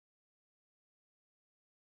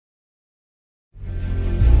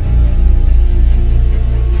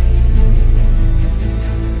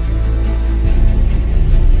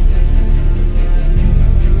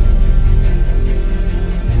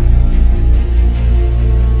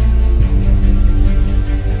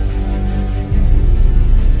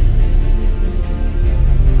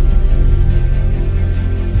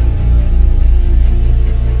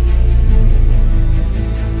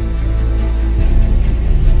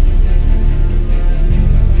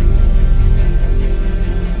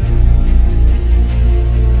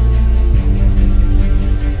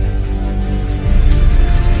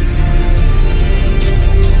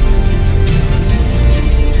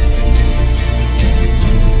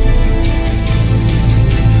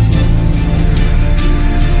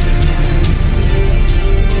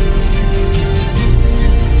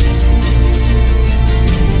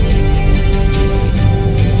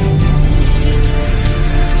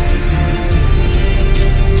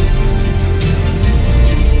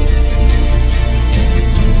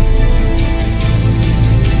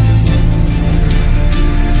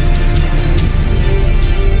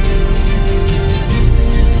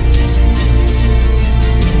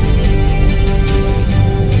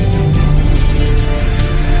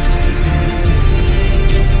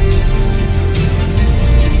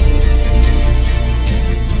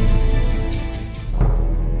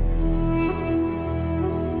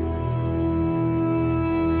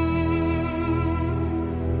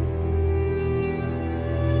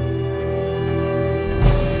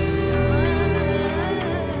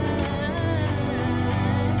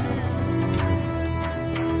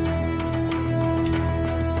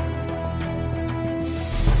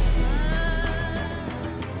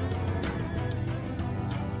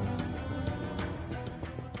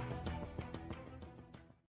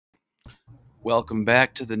Welcome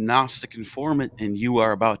back to the Gnostic Informant, and you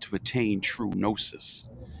are about to attain true gnosis.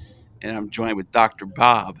 And I'm joined with Dr.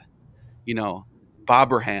 Bob,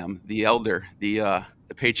 Bobraham, the elder, the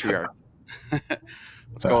patriarch.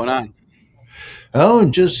 What's going on? Oh,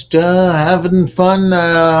 just having fun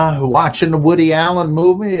watching a Woody Allen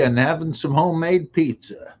movie and having some homemade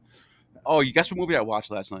pizza. Oh, you guess what movie I watched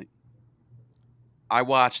last night? I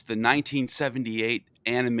watched the 1978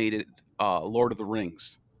 animated Lord of the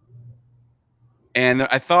Rings. And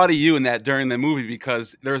I thought of you in that during the movie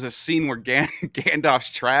because there's a scene where Gandalf's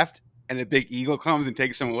trapped and a big eagle comes and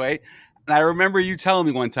takes him away. And I remember you telling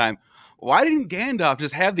me one time, why didn't Gandalf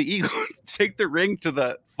just have the eagle take the ring to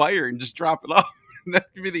the fire and just drop it off? And that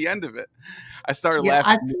would be the end of it. I started Yeah,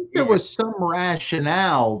 I laughing. think there was some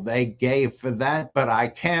rationale they gave for that, but I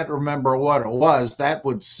can't remember what it was. That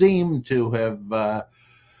would seem to have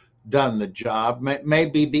done the job.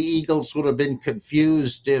 Maybe the Eagles would have been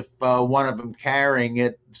confused if one of them carrying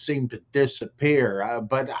it seemed to disappear,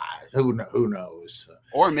 but who knows?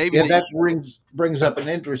 Or maybe Yeah, that brings up an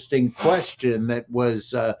interesting question that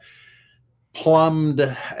was plumbed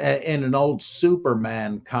in an old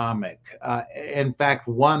Superman comic. In fact,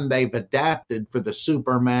 one they've adapted for the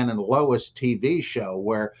Superman and Lois TV show,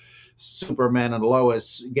 where Superman and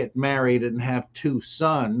Lois get married and have two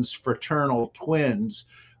sons, fraternal twins,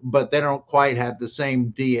 but they don't quite have the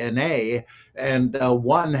same DNA. And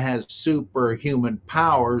one has superhuman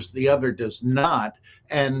powers, the other does not.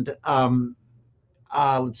 And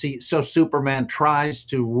let's see, so Superman tries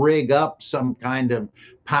to rig up some kind of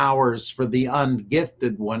powers for the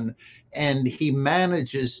ungifted one, and he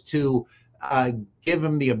manages to give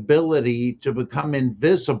him the ability to become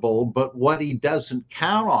invisible. But what he doesn't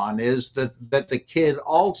count on is that the kid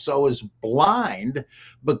also is blind,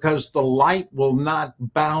 because the light will not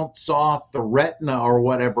bounce off the retina or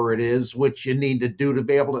whatever it is, which you need to do to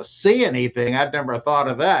be able to see anything. I'd never thought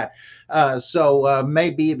of that. So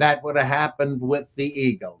maybe that would have happened with the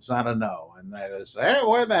Eagles. I don't know. And that is, hey,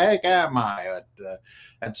 where the heck am I? But,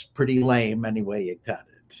 that's pretty lame any way you cut it.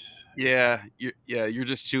 Yeah, you're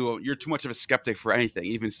too much of a skeptic for anything,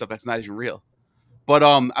 even stuff that's not even real. But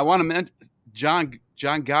I want to mention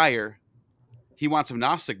John Geyer. He wants some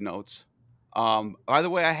Gnostic notes. By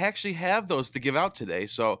the way, I actually have those to give out today,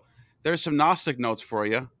 so there's some Gnostic notes for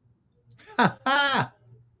you.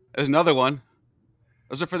 There's another one.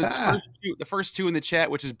 Those are for the first two in the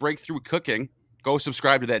chat, which is Breakthrough Cooking. Go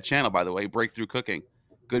subscribe to that channel, by the way, Breakthrough Cooking.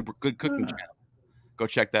 Good cooking channel. Go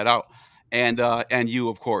check that out. And you,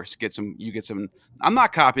 of course, get some. I'm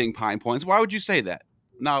not copying Pine Points. Why would you say that?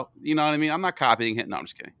 No, you know what I mean. I'm not copying it. No, I'm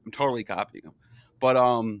just kidding. I'm totally copying him. But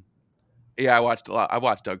yeah, I watched a lot. I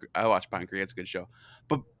watched Pine Creek. It's a good show.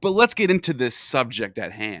 But let's get into this subject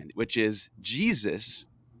at hand, which is Jesus.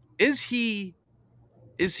 Is he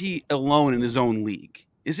alone in his own league?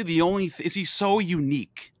 Is he the only? Is he so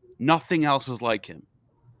unique? Nothing else is like him.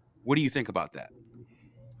 What do you think about that?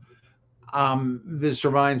 This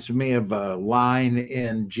reminds me of a line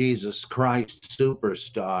in Jesus Christ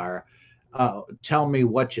Superstar. Tell me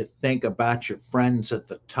what you think about your friends at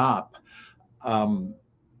the top.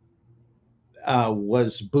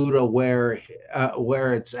 Was Buddha where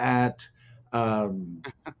it's at? The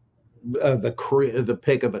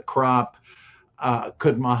pick of the crop.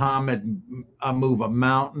 Could Muhammad move a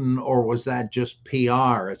mountain, or was that just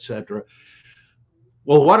PR, etc.?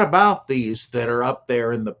 Well, what about these that are up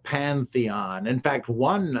there in the pantheon? In fact,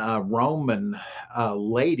 one Roman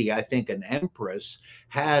lady, I think an empress,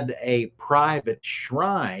 had a private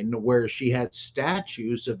shrine where she had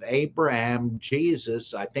statues of Abraham,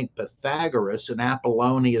 Jesus, I think Pythagoras, and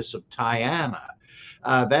Apollonius of Tyana.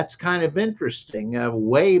 That's kind of interesting.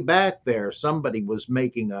 Way back there, somebody was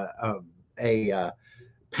making a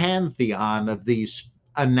pantheon of these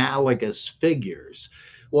analogous figures.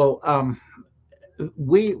 Well,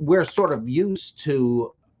 we're sort of used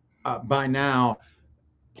to by now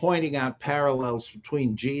pointing out parallels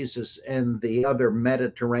between Jesus and the other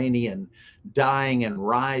Mediterranean dying and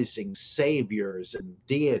rising saviors and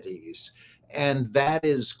deities, and that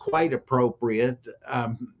is quite appropriate.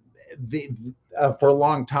 For a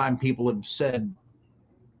long time, people have said,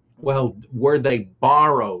 well, were they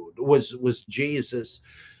borrowed? Was Jesus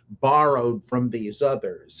borrowed from these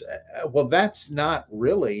others? Well, that's not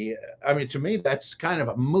really, I mean, to me, that's kind of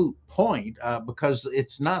a moot point, because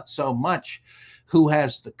it's not so much who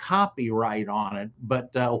has the copyright on it,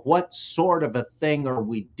 but what sort of a thing are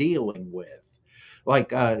we dealing with?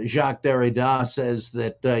 Like Jacques Derrida says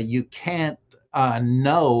that you can't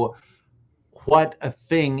know what a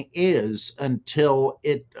thing is until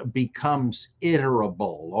it becomes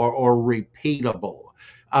iterable or repeatable.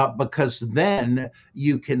 because then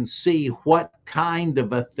you can see what kind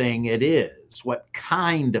of a thing it is, what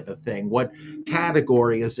kind of a thing, what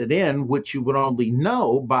category is it in, which you would only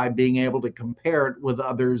know by being able to compare it with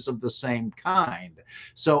others of the same kind.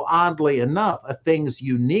 So oddly enough, a thing's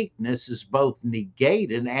uniqueness is both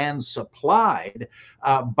negated and supplied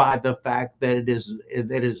by the fact that it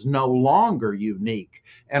is no longer unique.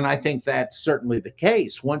 And I think that's certainly the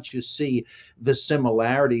case. Once you see the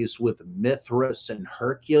similarities with Mithras and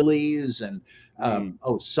Hercules and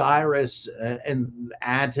Osiris and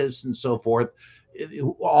Attis and so forth,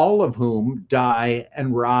 all of whom die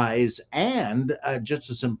and rise, and just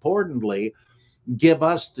as importantly, give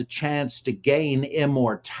us the chance to gain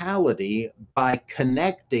immortality by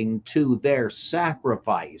connecting to their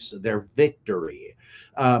sacrifice, their victory.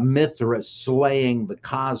 Mithras slaying the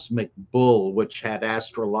cosmic bull, which had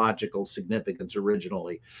astrological significance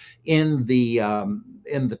originally, in the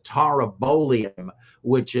Tarabolium,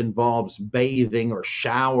 which involves bathing or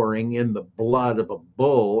showering in the blood of a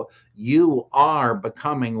bull. You are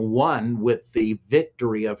becoming one with the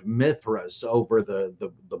victory of Mithras over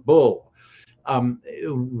the bull.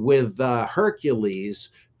 With Hercules,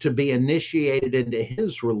 to be initiated into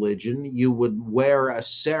his religion, you would wear a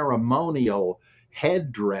ceremonial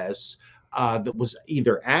headdress that was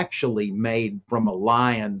either actually made from a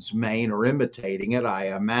lion's mane or imitating it.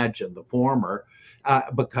 I imagine the former,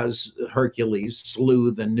 because Hercules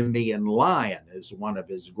slew the Nemean lion as one of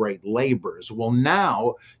his great labors. Well,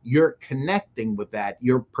 now you're connecting with that,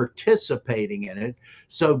 you're participating in it.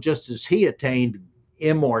 So just as he attained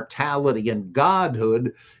immortality and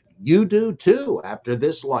godhood, you do too after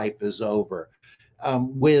this life is over.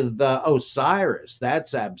 With Osiris,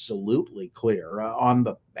 that's absolutely clear. On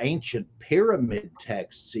the ancient pyramid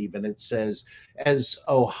texts, even it says, as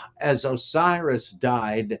Osiris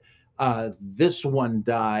died, this one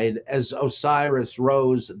died. As Osiris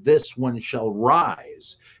rose, this one shall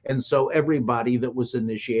rise. And so everybody that was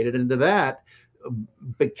initiated into that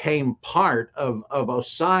became part of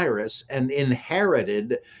Osiris and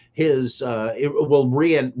inherited his,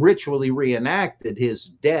 ritually reenacted his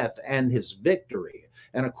death and his victory.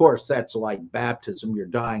 And of course, that's like baptism, you're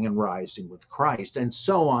dying and rising with Christ, and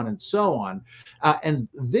so on and so on. And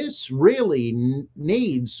this really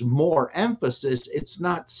needs more emphasis. It's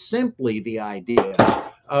not simply the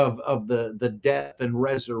idea of the death and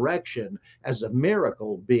resurrection as a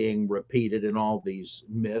miracle being repeated in all these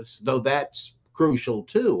myths, though that's crucial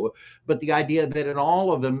too, but the idea that in all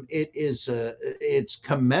of them it's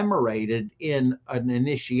commemorated in an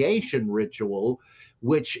initiation ritual,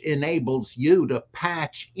 which enables you to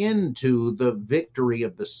patch into the victory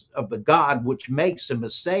of the god, which makes him a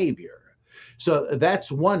savior. So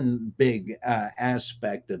that's one big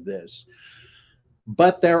aspect of this.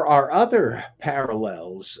 But there are other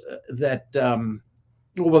parallels that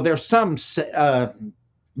there's some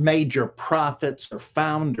major prophets or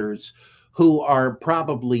founders who are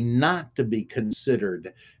probably not to be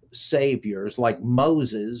considered saviors, like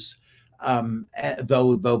Moses,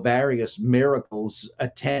 though various miracles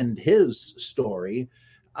attend his story.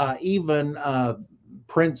 Even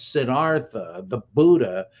Prince Siddhartha, the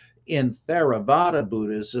Buddha in Theravada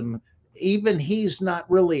Buddhism, even he's not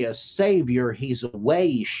really a savior, he's a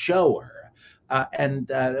way shower.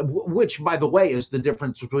 Which, by the way, is the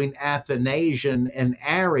difference between Athanasian and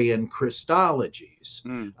Arian Christologies.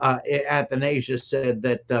 Athanasius said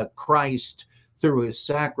that Christ, through his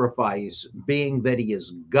sacrifice, being that he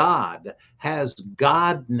is God, has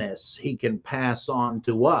godness he can pass on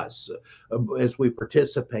to us as we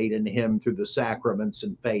participate in him through the sacraments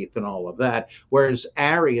and faith and all of that. Whereas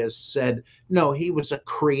Arius said, no, he was a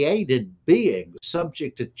created being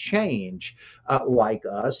subject to change like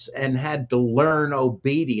us, and had to learn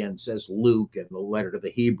obedience, as Luke and the letter to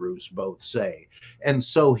the Hebrews both say. And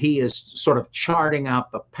so he is sort of charting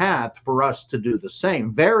out the path for us to do the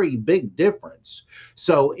same. Very big difference.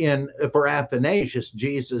 So for Athanasius,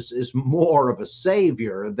 Jesus is more of a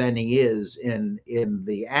savior than he is in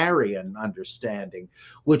the Arian understanding,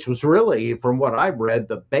 which was really, from what I've read,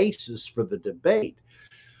 the basis for the debate.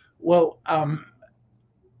 Well,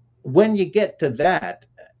 when you get to that,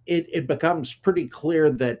 it becomes pretty clear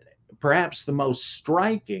that perhaps the most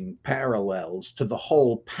striking parallels to the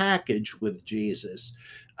whole package with Jesus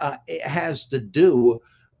it has to do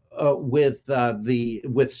with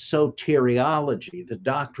soteriology, the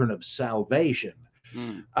doctrine of salvation.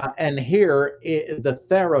 And here, the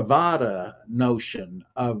Theravada notion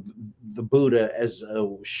of the Buddha as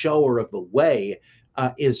a shower of the way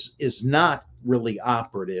is not really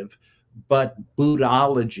operative, But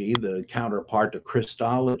Buddhology, the counterpart to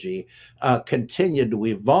Christology, continued to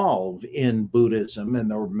evolve in Buddhism, and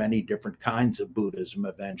there were many different kinds of Buddhism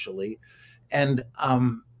eventually. And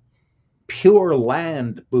Pure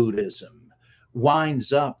Land Buddhism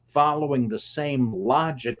winds up following the same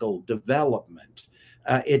logical development.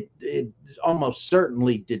 It almost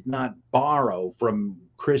certainly did not borrow from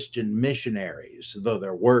Christian missionaries, though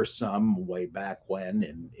there were some way back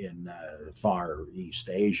when in Far East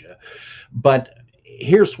Asia. But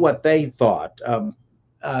here's what they thought. Uh,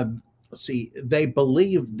 let's see, they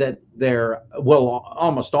believed that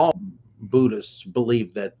almost all Buddhists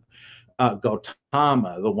believe that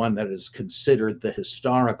Gautama, the one that is considered the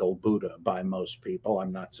historical Buddha by most people,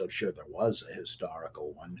 I'm not so sure there was a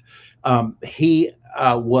historical one. He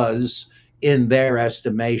was, in their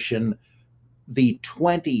estimation, the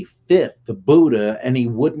 25th Buddha, and he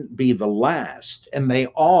wouldn't be the last. And they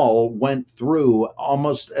all went through,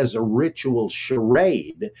 almost as a ritual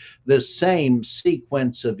charade, the same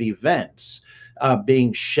sequence of events.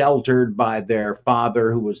 Being sheltered by their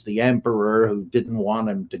father, who was the emperor, who didn't want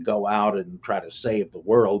him to go out and try to save the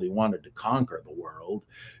world. He wanted to conquer the world,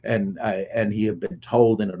 and he had been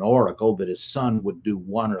told in an oracle that his son would do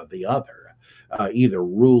one or the other. Either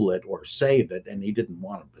rule it or save it, and he didn't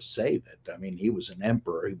want him to save it. I mean, he was an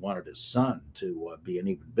emperor. He wanted his son to be an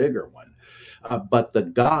even bigger one. But the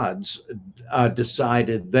gods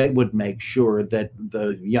decided they would make sure that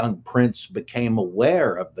the young prince became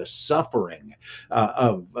aware of the suffering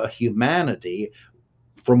of humanity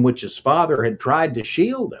from which his father had tried to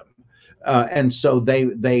shield him. And so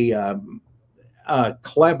they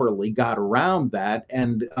cleverly got around that,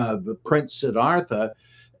 and the Prince Siddhartha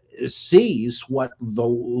sees what the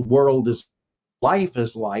world is life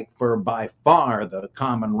is like for by far the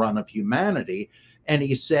common run of humanity. And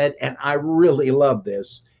he said, and I really love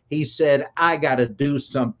this, he said, I got to do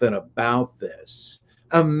something about this.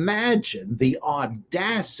 Imagine the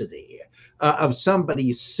audacity of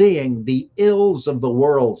somebody seeing the ills of the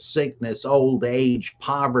world, sickness, old age,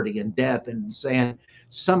 poverty, and death, and saying,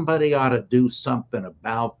 somebody ought to do something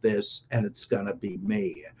about this, and it's going to be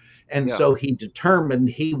me. And Yeah. so he determined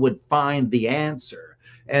he would find the answer.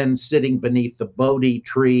 And sitting beneath the Bodhi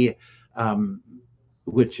tree,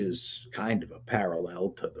 which is kind of a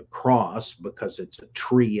parallel to the cross because it's a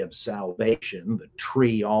tree of salvation, the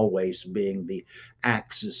tree always being the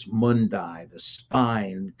axis mundi, the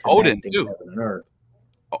spine Odin connecting too. heaven and earth.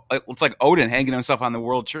 It's like Odin hanging himself on the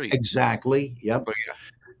world tree. Exactly. Yep. But yeah.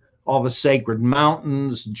 All the sacred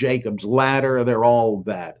mountains, Jacob's ladder, they're all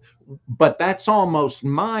that. But that's almost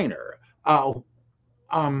minor. Let's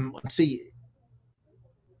see.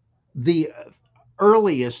 The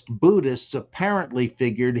earliest Buddhists apparently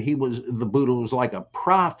figured the Buddha was like a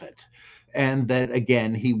prophet, and that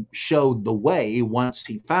again he showed the way once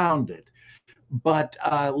he found it. But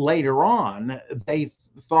later on, they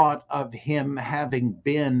thought of him having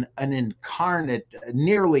been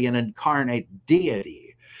nearly an incarnate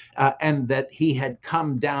deity, and that he had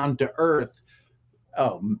come down to earth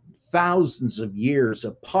thousands of years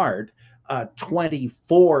apart,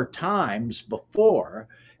 24 times before,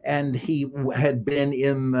 and he had been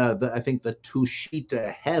in I think the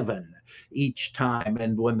Tushita heaven each time.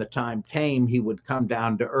 And when the time came, he would come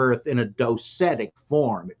down to earth in a docetic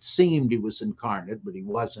form. It seemed he was incarnate, but he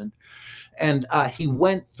wasn't. And he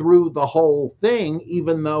went through the whole thing,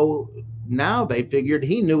 even though now they figured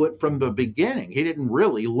he knew it from the beginning. He didn't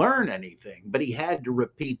really learn anything, but he had to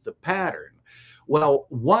repeat the pattern. Well,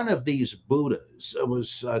 one of these Buddhas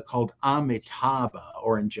was called Amitabha,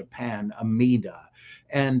 or in Japan, Amida,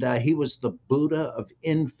 and he was the Buddha of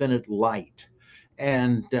infinite light.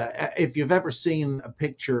 And if you've ever seen a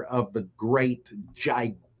picture of the great,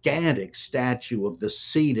 gigantic statue of the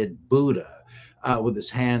seated Buddha with his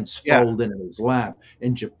hands Yeah. folded in his lap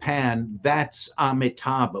in Japan, that's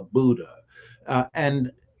Amitabha Buddha.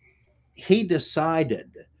 And he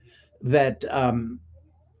decided that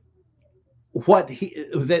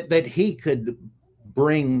that he could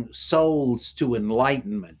bring souls to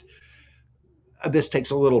enlightenment. This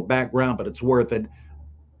takes a little background, but it's worth it.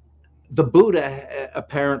 The Buddha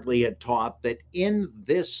apparently had taught that in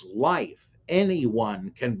this life,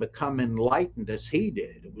 anyone can become enlightened as he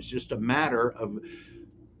did. It was just a matter of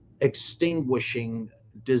extinguishing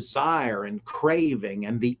desire and craving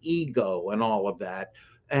and the ego and all of that,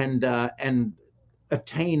 and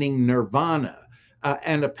attaining nirvana.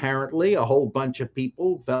 And apparently, a whole bunch of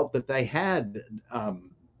people felt that they had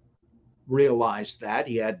realized that.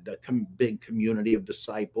 He had a big community of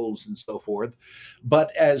disciples and so forth.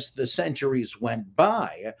 But as the centuries went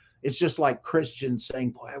by, It's just like Christians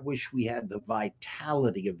saying, boy, I wish we had the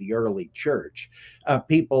vitality of the early church.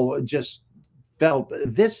 People just felt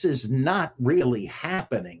this is not really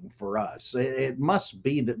happening for us. It must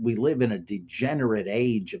be that we live in a degenerate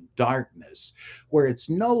age of darkness where it's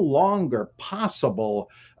no longer possible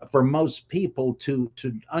for most people to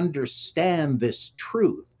understand this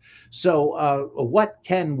truth. So, what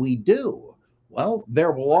can we do? Well,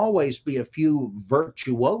 there will always be a few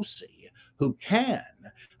virtuosi who can.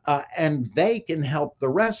 And they can help the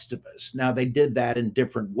rest of us. Now, they did that in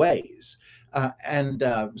different ways. And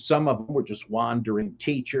some of them were just wandering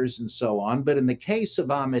teachers and so on. But in the case of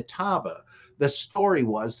Amitabha, the story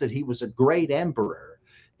was that he was a great emperor.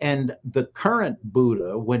 And the current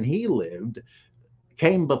Buddha, when he lived,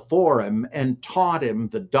 came before him and taught him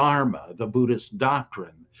the Dharma, the Buddhist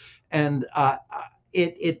doctrine. And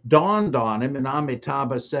it dawned on him, and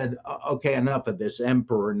Amitabha said, okay, enough of this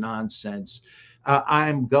emperor nonsense.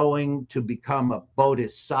 I'm going to become a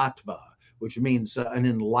bodhisattva, which means an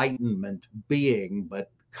enlightenment being,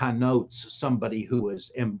 but connotes somebody who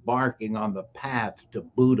is embarking on the path to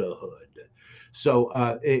Buddhahood. So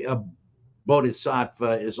a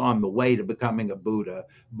bodhisattva is on the way to becoming a Buddha,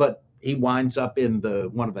 but he winds up in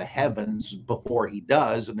one of the heavens before he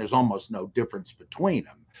does, and there's almost no difference between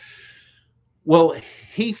them. Well,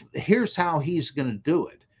 here's how he's going to do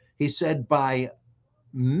it. He said by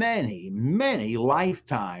many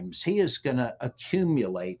lifetimes, he is going to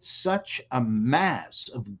accumulate such a mass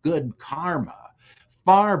of good karma,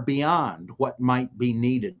 far beyond what might be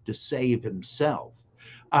needed to save himself.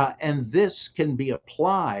 And this can be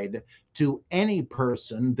applied to any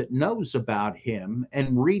person that knows about him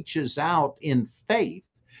and reaches out in faith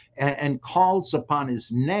and calls upon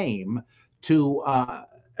his name to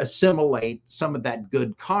assimilate some of that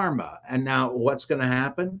good karma. And now what's going to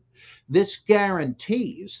happen? This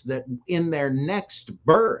guarantees that in their next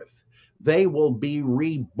birth, they will be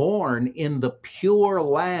reborn in the pure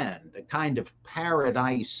land, a kind of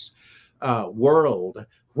paradise world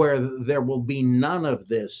where there will be none of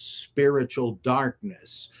this spiritual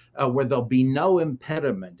darkness, where there'll be no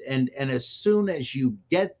impediment. And as soon as you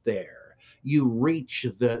get there, you reach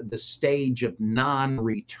the stage of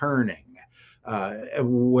non-returning.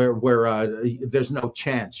 Where there's no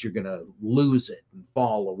chance you're going to lose it and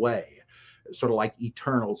fall away, sort of like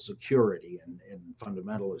eternal security in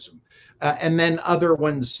fundamentalism. And then other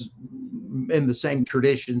ones in the same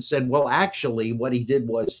tradition said, well, actually, what he did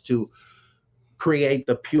was to create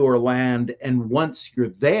the pure land, and once you're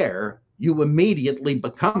there, you immediately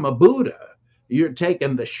become a Buddha. You're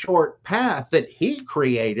taking the short path that he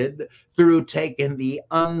created through taking the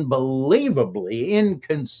unbelievably,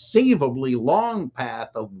 inconceivably long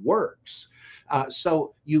path of works.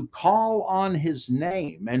 So you call on his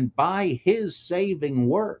name, and by his saving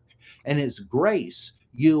work and his grace,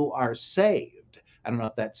 you are saved. I don't know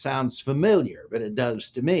if that sounds familiar, but it does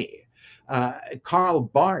to me. Karl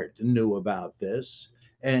Barth knew about this.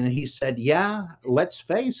 And he said, yeah, let's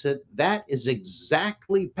face it, that is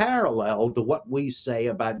exactly parallel to what we say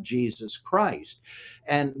about Jesus Christ.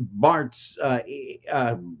 And Barth's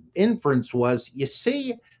inference was, you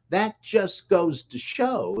see, that just goes to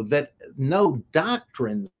show that no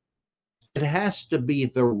doctrine, it has to be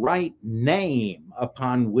the right name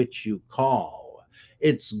upon which you call.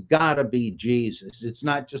 It's got to be Jesus. It's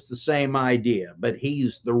not just the same idea, but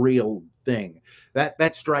he's the real thing.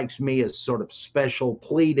 That strikes me as sort of special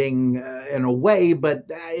pleading in a way, but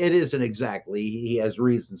it isn't exactly. He has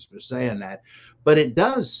reasons for saying that. But it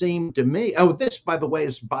does seem to me, oh, this, by the way,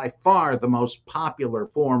 is by far the most popular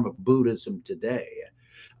form of Buddhism today.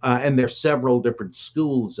 And there's several different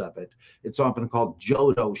schools of it. It's often called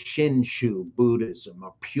Jodo Shinshu Buddhism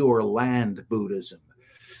or Pure Land Buddhism.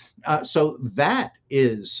 So that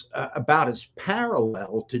is about as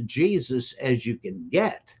parallel to Jesus as you can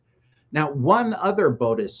get. Now, one other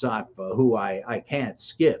bodhisattva who I can't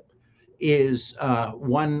skip is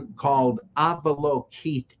one called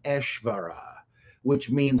Avalokiteshvara,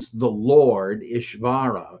 which means the Lord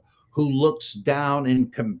Ishvara, who looks down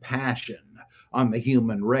in compassion on the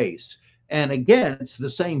human race. And again, it's the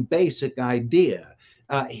same basic idea.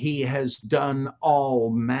 He has done all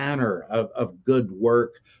manner of good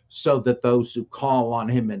work so that those who call on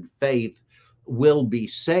him in faith will be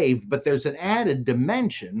saved. But there's an added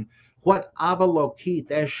dimension. What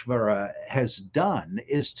Avalokiteshvara has done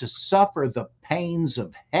is to suffer the pains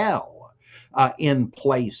of hell in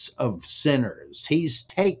place of sinners. He's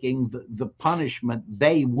taking the punishment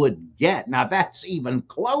they would get. Now that's even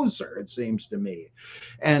closer, it seems to me.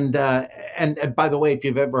 And by the way, if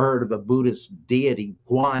you've ever heard of a Buddhist deity,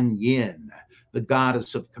 Guan Yin, the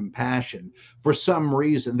goddess of compassion. For some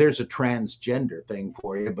reason, there's a transgender thing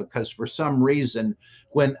for you, because for some reason,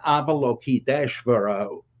 when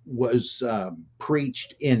Avalokiteshvara was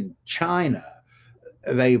preached in China,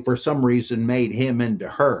 they for some reason made him into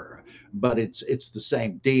her, but it's the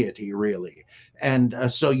same deity really. And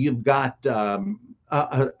so you've got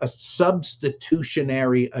a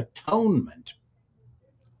substitutionary atonement,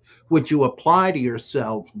 which you apply to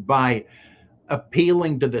yourself by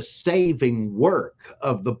appealing to the saving work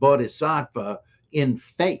of the bodhisattva in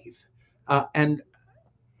faith. And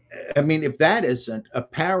I mean, if that isn't a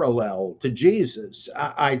parallel to Jesus,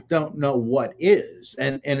 I don't know what is.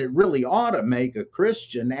 And it really ought to make a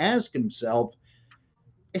Christian ask himself,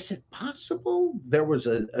 is it possible there was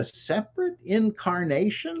a separate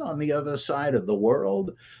incarnation on the other side of the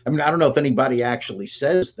world? I mean, I don't know if anybody actually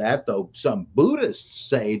says that, though some Buddhists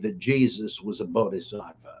say that Jesus was a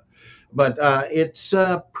bodhisattva. But it's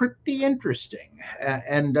pretty interesting.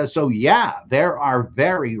 And so, yeah, there are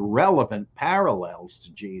very relevant parallels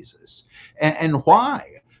to Jesus. And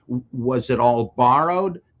why? Was it all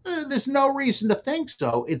borrowed? There's no reason to think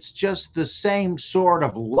so. It's just the same sort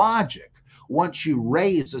of logic once you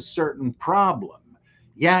raise a certain problem.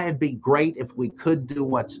 Yeah, it'd be great if we could do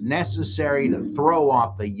what's necessary to throw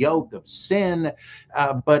off the yoke of sin,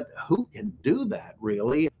 but who can do that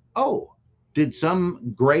really? Oh, did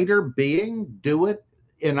some greater being do it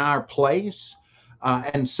in our place?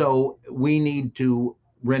 And so we need to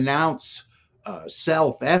renounce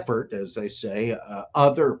self effort, as they say,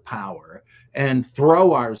 other power, and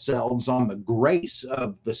throw ourselves on the grace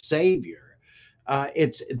of the Savior.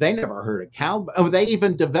 It's They never heard of Calvin. Oh, they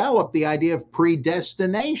even developed the idea of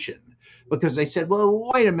predestination, because they said,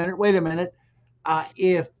 well, wait a minute.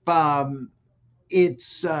 If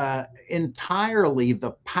it's entirely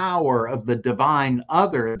the power of the divine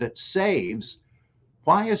other that saves,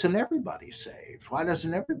 why isn't everybody saved? Why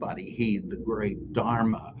doesn't everybody heed the great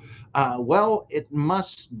Dharma? Well, it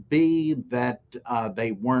must be that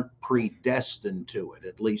they weren't predestined to it,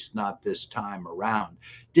 at least not this time around.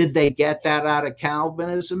 Did they get that out of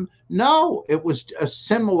Calvinism? No, it was a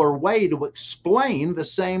similar way to explain the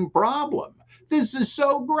same problem. This is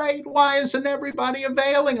so great. Why isn't everybody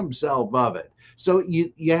availing himself of it? So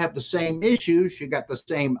you have the same issues, you got the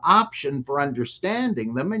same option for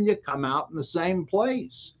understanding them, and you come out in the same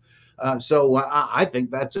place. So I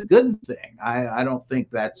think that's a good thing. I don't think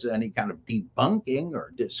that's any kind of debunking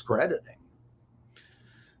or discrediting.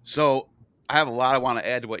 So I have a lot I want to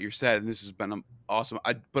add to what you said, and this has been awesome.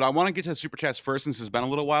 But I want to get to the super chats first, since it's been a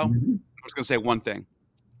little while. Mm-hmm. I was going to say one thing.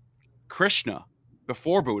 Krishna,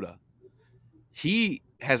 before Buddha, he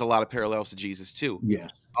has a lot of parallels to Jesus too. Yes.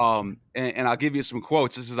 And I'll give you some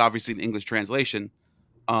quotes. This is obviously an English translation.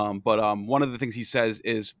 But one of the things he says,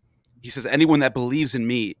 anyone that believes in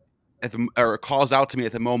me or calls out to me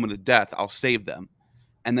at the moment of death, I'll save them.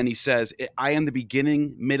 And then he says, I am the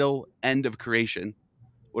beginning, middle, end of creation.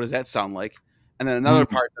 What does that sound like? And then another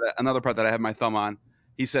part that I have my thumb on,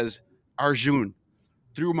 he says, Arjun,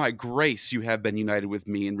 through my grace you have been united with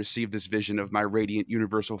me and received this vision of my radiant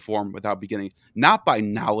universal form without beginning, not by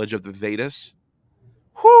knowledge of the Vedas.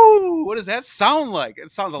 Whoo! What does that sound like?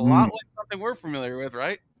 It sounds a lot like something we're familiar with,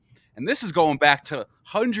 right? And this is going back to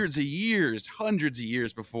hundreds of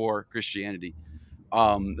years before Christianity.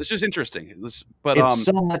 It's just interesting. It's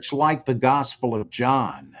so much like the Gospel of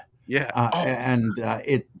John. Yeah. And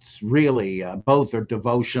it's really, both are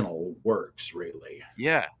devotional works, really.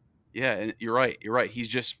 Yeah. Yeah. And you're right. He's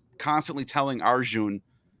just constantly telling Arjun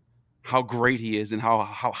how great he is and how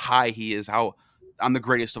high he is, how I'm the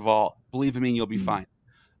greatest of all. Believe in me and you'll be fine.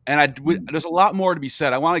 And there's a lot more to be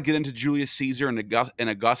said. I want to get into Julius Caesar and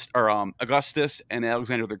Augustus and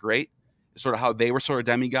Alexander the Great, sort of how they were sort of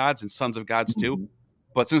demigods and sons of gods too.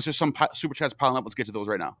 But since there's some super chats piling up, let's get to those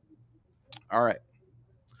right now. All right.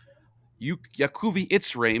 Yakuvi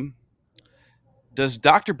Itzraim, does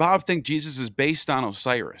Dr. Bob think Jesus is based on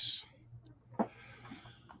Osiris?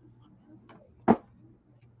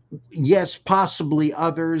 Yes, possibly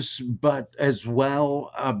others, but as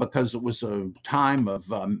well, because it was a time of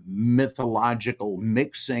mythological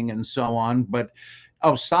mixing and so on. But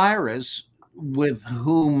Osiris, with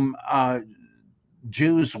whom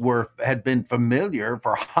Jews had been familiar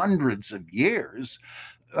for hundreds of years,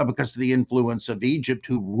 because of the influence of Egypt,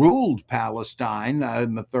 who ruled Palestine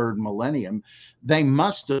in the third millennium, they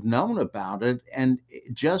must have known about it. And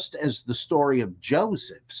just as the story of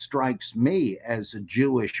Joseph strikes me as a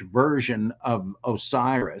Jewish version of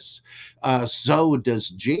Osiris, so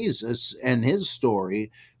does Jesus and his story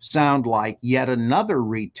sound like yet another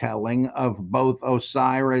retelling of both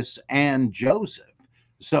Osiris and Joseph.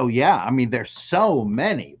 So, yeah, I mean, there's so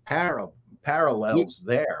many parallels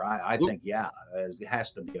there. I Lu- think, yeah, it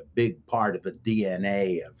has to be a big part of the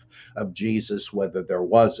DNA of Jesus, whether there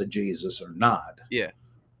was a Jesus or not. yeah,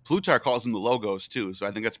 Plutarch calls them the logos too. So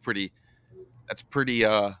I think that's pretty it's a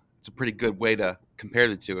pretty good way to compare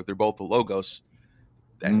the two. If they're both the logos,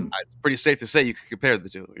 then Mm. it's pretty safe to say you could compare the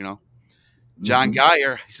two. You know, John Hmm.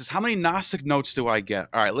 Geyer, he says, "How many Gnostic notes do I get?"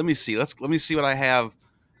 All right, let me see. Let me see what I have.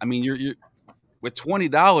 I mean, you're with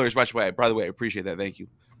 $20. By the way, I appreciate that. Thank you.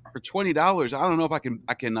 For $20, I don't know if I can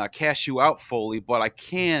cash you out fully, but I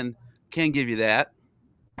can give you that,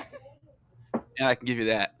 and I can give you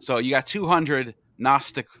that. So you got 200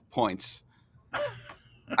 Gnostic points.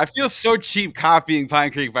 I feel so cheap copying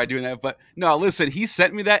Pine Creek by doing that, but no, listen, he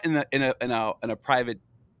sent me that in a private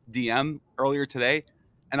DM earlier today,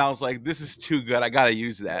 and I was like, this is too good. I gotta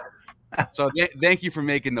use that. So thank you for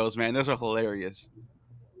making those, man. Those are hilarious.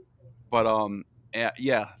 But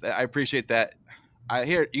yeah, I appreciate that. I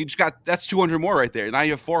hear you just got that's 200 more right there. Now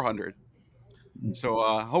you have 400. So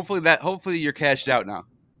hopefully you're cashed out now.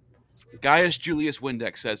 Gaius Julius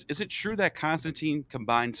Windex says, "Is it true that Constantine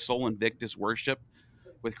combined Sol Invictus worship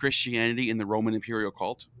with Christianity in the Roman imperial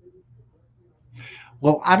cult?"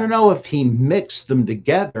 Well, I don't know if he mixed them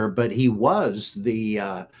together, but he was the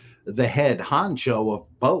head honcho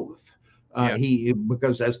of both. Yeah, He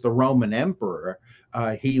because as the Roman emperor,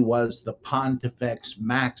 he was the Pontifex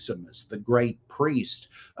Maximus, the great priest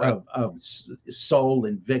right. of Sol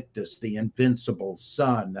Invictus, the invincible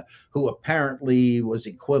son, who apparently was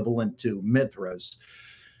equivalent to Mithras,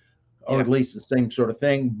 or Yeah, at least the same sort of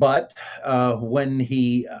thing. But when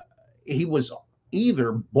he was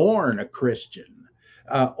either born a Christian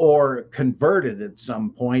or converted at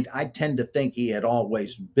some point. I tend to think he had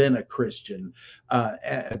always been a Christian.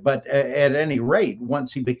 But at any rate,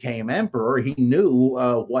 once he became emperor, he knew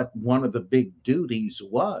what one of the big duties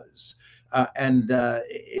was. And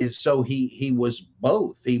so he was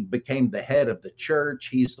both. He became the head of the church.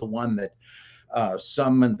 He's the one that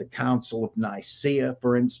summoned the Council of Nicaea,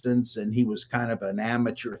 for instance, and he was kind of an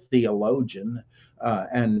amateur theologian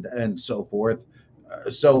and so forth.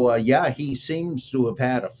 Yeah, he seems to have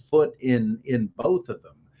had a foot in both of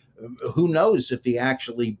them. Who knows if he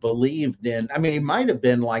actually believed in? I mean, he might have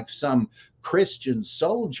been like some Christian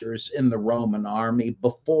soldiers in the Roman army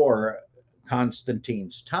before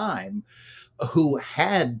Constantine's time, who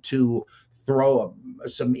had to throw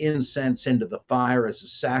some incense into the fire as a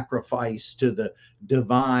sacrifice to the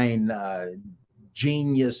divine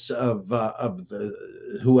genius of the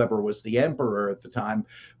whoever was the emperor at the time.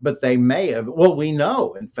 But they may have. Well, we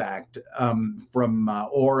know, in fact, from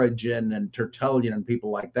Origen and Tertullian and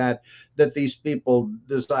people like that, that these people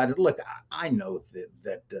decided, look, I know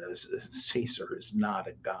that Caesar is not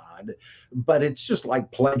a god, but it's just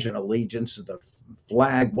like pledging allegiance to the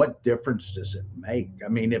flag. What difference does it make? I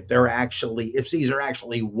mean, if Caesar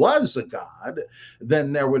actually was a god,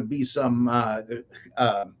 then there would be some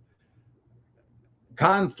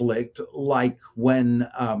conflict, like when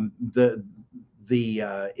the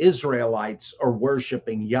Israelites are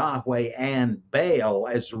worshiping Yahweh and Baal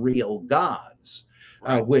as real gods,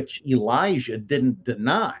 right. which Elijah didn't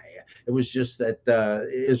deny. It was just that the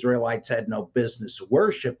Israelites had no business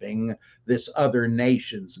worshiping this other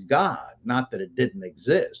nation's God. Not that it didn't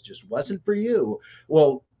exist, just wasn't for you.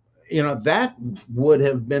 Well, that would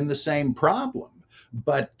have been the same problem.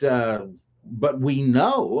 But we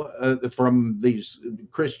know from these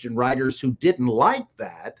Christian writers who didn't like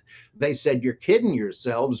that, they said, you're kidding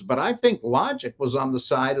yourselves. But I think logic was on the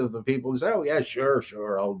side of the people who said, oh, yeah, sure.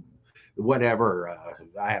 Whatever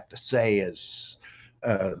I have to say is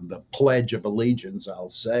the Pledge of Allegiance, I'll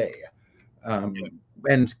say. Yeah.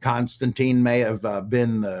 And Constantine may have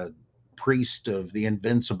been the priest of the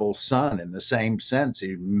invincible sun in the same sense.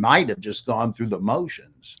 He might have just gone through the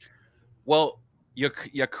motions. Well, Simca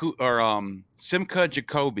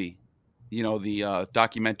Jacoby, the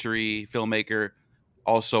documentary filmmaker,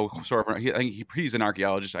 also sort of I think he's an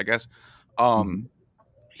archaeologist, I guess. Um, Mhm.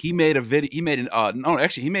 he made a video. He made an no,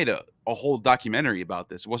 actually, he made a whole documentary about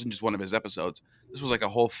this. It wasn't just one of his episodes. This was like a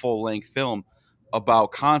whole full length film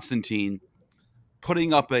about Constantine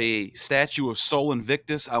putting up a statue of Sol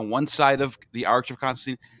Invictus on one side of the Arch of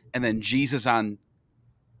Constantine, and then Jesus on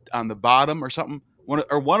the bottom or something. One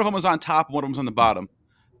of them was on top, one of them was on the bottom.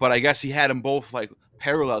 But I guess he had them both like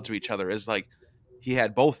parallel to each other, as like he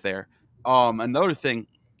had both there. Another thing,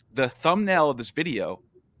 the thumbnail of this video,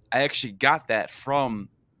 I actually got that from.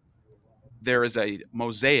 There is a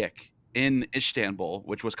mosaic in Istanbul,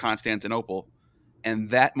 which was Constantinople, and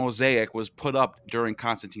that mosaic was put up during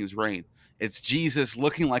Constantine's reign. It's Jesus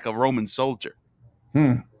looking like a Roman soldier.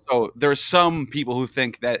 Hmm. So there's some people who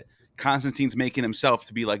think that Constantine's making himself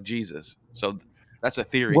to be like Jesus. So that's a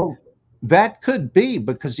theory. Well, that could be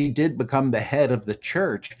because he did become the head of the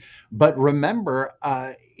church. But remember,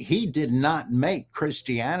 he did not make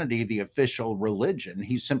Christianity the official religion.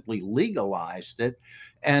 He simply legalized it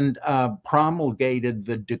and promulgated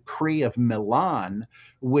the Decree of Milan,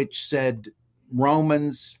 which said,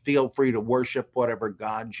 Romans, feel free to worship whatever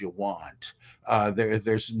gods you want.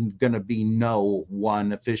 There's going to be no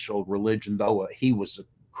one official religion, though he was a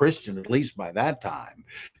Christian, at least by that time.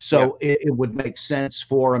 Yeah, So it would make sense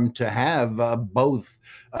for him to have both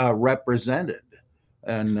represented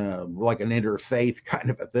and like an interfaith kind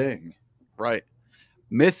of a thing. right.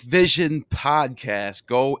 Myth Vision podcast.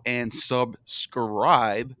 Go and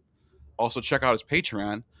subscribe. Also, check out his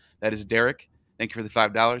Patreon. That is Derek. Thank you for the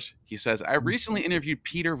 $5. He says, I recently interviewed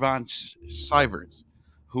Peter von Sivers,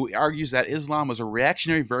 who argues that Islam was a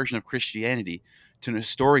reactionary version of Christianity to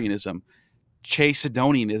Nestorianism,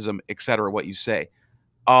 Chalcedonianism, etc. What you say.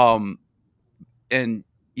 Um, and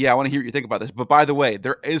yeah, I want to hear what you think about this. But by the way,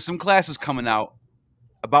 there is some classes coming out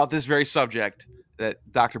about this very subject that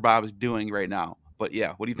Dr. Bob is doing right now. But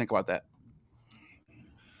yeah, what do you think about that?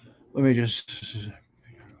 Let me just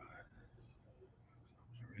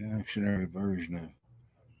reactionary version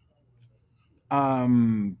of.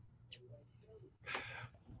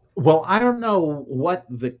 Well, I don't know what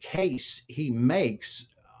the case he makes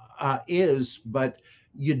is, but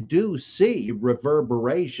you do see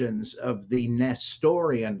reverberations of the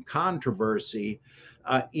Nestorian controversy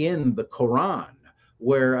in the Quran,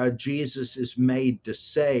 where Jesus is made to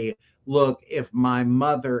say, look, if my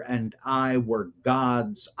mother and I were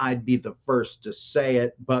gods, I'd be the first to say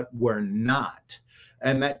it, but we're not.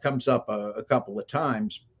 And that comes up a couple of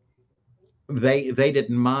times. They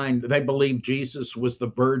didn't mind. They believed Jesus was the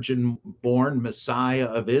virgin born Messiah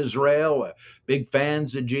of Israel. Big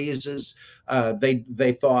fans of Jesus.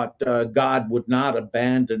 They thought God would not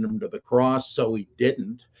abandon him to the cross, so he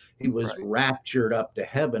didn't. He was Right. raptured up to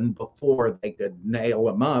heaven before they could nail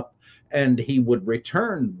him up, and he would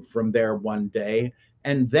return from there one day.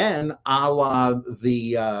 And then, a la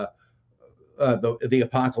the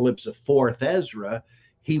apocalypse of fourth Ezra,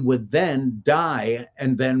 he would then die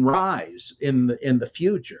and then rise in the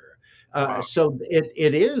future. Wow. So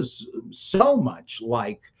it is so much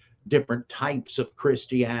like different types of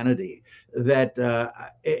Christianity that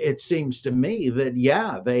it seems to me that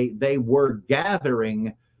yeah, they were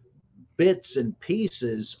gathering bits and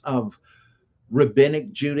pieces of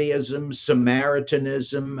rabbinic Judaism,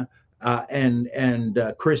 Samaritanism,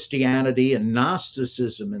 and Christianity and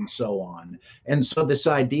Gnosticism and so on. And so this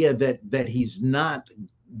idea that he's not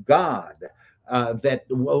God, that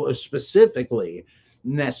well, specifically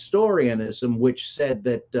Nestorianism, which said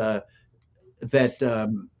that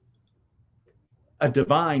a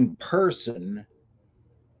divine person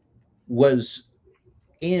was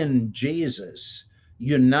in Jesus,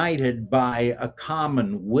 united by a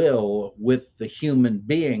common will with the human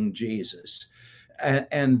being Jesus,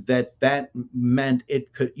 and that meant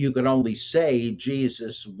you could only say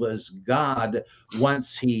Jesus was God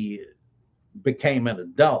once he became an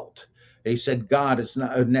adult. He said God is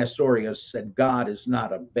not. Nestorius said God is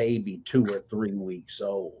not a baby 2 or 3 weeks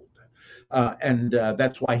old. And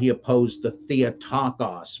that's why he opposed the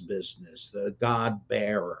Theotokos business, the God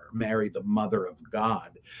bearer, Mary, the mother of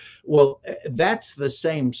God. Well, that's the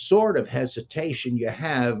same sort of hesitation you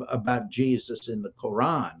have about Jesus in the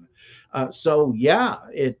Quran. So yeah,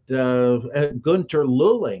 Gunter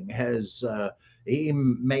Lulling has he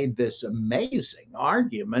made this amazing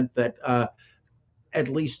argument that at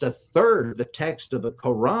least a third of the text of the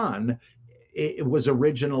Quran it was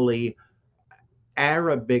originally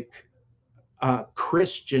Arabic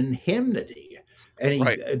Christian hymnody. And he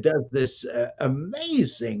Right. does this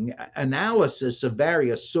amazing analysis of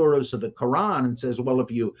various surahs of the Quran and says, well,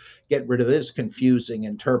 if you get rid of this confusing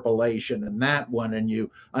interpolation and that one, and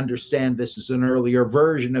you understand this is an earlier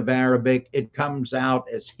version of Arabic, it comes out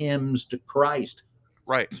as hymns to Christ.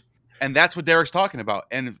 Right. And that's what Derek's talking about.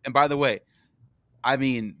 And by the way, I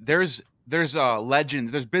mean, there's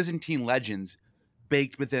legends, there's Byzantine legends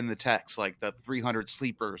baked within the text, like the 300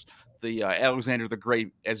 sleepers, the Alexander the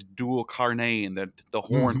Great as dual Carnae, the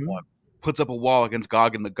horned Mm-hmm. one puts up a wall against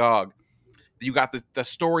Gog and Magog. You got the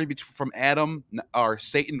story from Adam or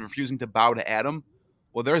Satan refusing to bow to Adam.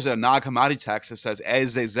 Well, there's a Nag Hammadi text that says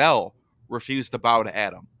Azazel refused to bow to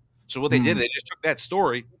Adam. So what they did, Mm. they just took that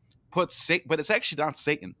story, put Satan, but it's actually not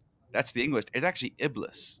Satan. That's the English. It's actually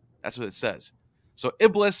Iblis. That's what it says. So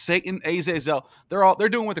Iblis, Satan, Azazel, they're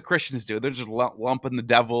doing what the Christians do. They're just lumping the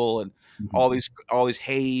devil and Mm-hmm. all these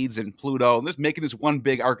Hades and Pluto, and just making this one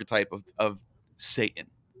big archetype of Satan,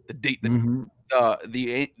 the Mm-hmm.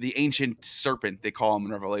 the ancient serpent they call him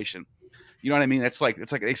in Revelation. You know what I mean? It's like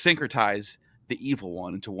they syncretize the evil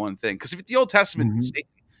one into one thing. Because if the Old Testament Mhm. Satan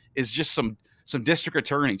is just some district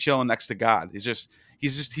attorney chilling next to God.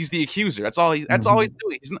 He's the accuser. That's all he's Mhm.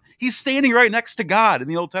 doing. He's standing right next to God in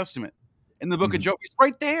the Old Testament. In the book of Mhm. Job, he's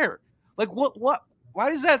right there. Like what why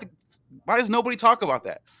does that why does nobody talk about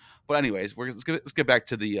that? But anyways, let's get back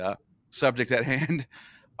to the subject at hand.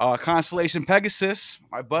 Constellation Pegasus,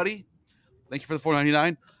 my buddy. Thank you for the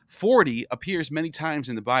 4.99. 40 appears many times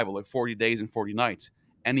in the Bible, like 40 days and 40 nights.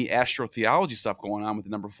 Any astrotheology stuff going on with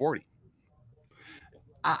the number 40?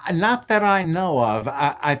 Not that I know of.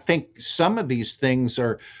 I think some of these things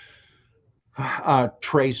are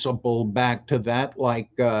traceable back to that, like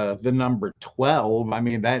the number 12. I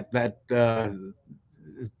mean,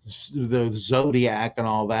 the zodiac and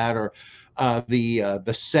all that, or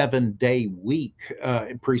the 7 day week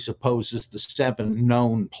presupposes the seven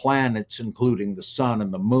known planets, including the sun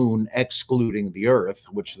and the moon, excluding the Earth,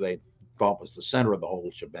 which they thought was the center of the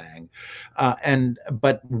whole shebang.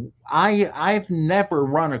 But I've never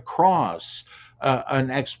run across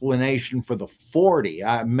an explanation for the 40.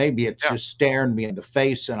 Maybe it's Yeah. just staring me in the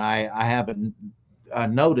face and I haven't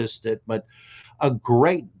noticed it, but a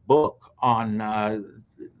great book on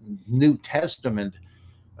New Testament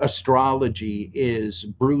astrology is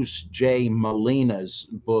Bruce J. Molina's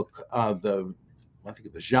book, I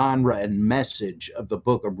think the genre and message of the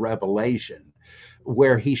book of Revelation,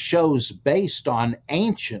 where he shows, based on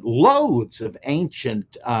loads of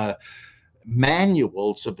ancient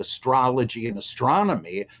manuals of astrology and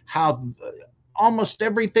astronomy, how almost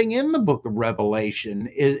everything in the book of Revelation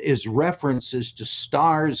is references to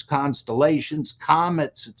stars, constellations,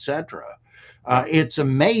 comets, etc. Yeah. It's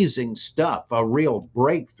amazing stuff, a real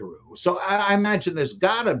breakthrough. So I imagine there's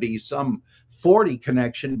got to be some 40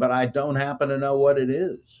 connection, but I don't happen to know what it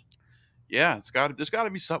is. Yeah, there's got to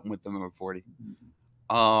be something with the number 40.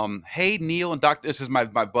 Hey Neil and Doctor, this is my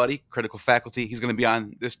buddy, Critical Faculty. He's going to be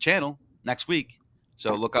on this channel next week,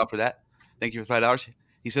 so look out for that. Thank you for $5.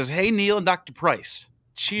 He says, "Hey Neil and Doctor Price,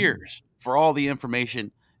 cheers for all the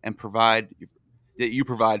information and that you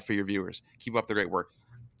provide for your viewers. Keep up the great work.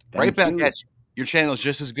 Right Thank back at you. you. Your channel is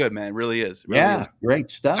just as good, man. It really is. It really is. Yeah, great I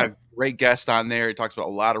stuff. have great guests on there. He talks about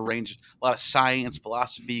a lot of science,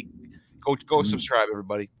 philosophy. Go Mm, subscribe,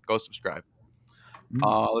 everybody. Go subscribe.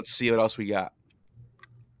 mm. Let's see what else we got.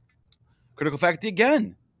 Critical Faculty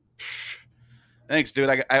again. Thanks, dude.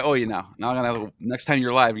 I owe you now. Now I'm gonna next time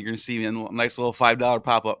you're live, you're gonna see me in a nice little $5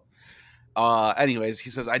 pop up. Anyways, he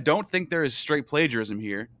says I don't think there is straight plagiarism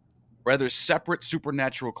here, rather separate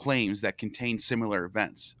supernatural claims that contain similar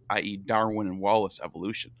events, i.e., Darwin and Wallace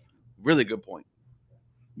evolution. Really good point.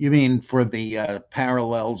 You mean for the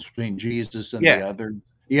parallels between Jesus and the Yeah, other?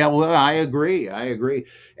 Yeah, well, I agree. I agree.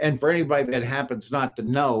 And for anybody that happens not to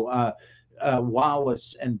know,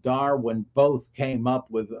 Wallace and Darwin both came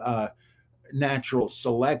up with natural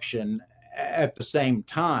selection at the same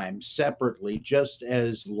time, separately, just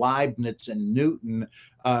as Leibniz and Newton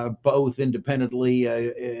both independently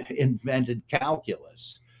invented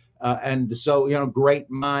calculus. And so, great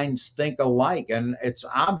minds think alike. And it's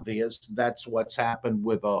obvious that's what's happened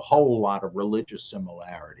with a whole lot of religious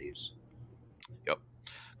similarities. yep.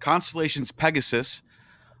 Constellations Pegasus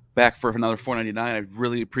back for another 4.99. I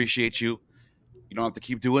really appreciate you. You don't have to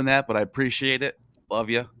keep doing that, but I appreciate it. Love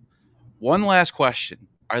you. One last question: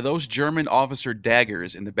 are those German officer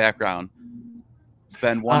daggers in the background?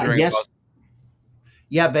 Been wondering about. Yes,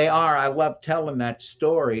 yeah, they are. I love telling that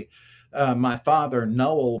story. My father,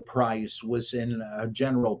 Noel Price, was in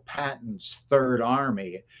General Patton's Third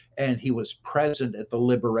Army, and he was present at the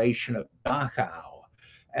liberation of Dachau.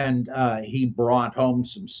 And he brought home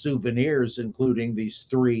some souvenirs, including these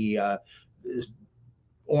three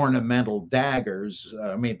ornamental daggers.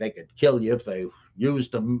 I mean, they could kill you if they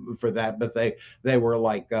used them for that, but they were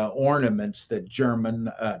like ornaments that German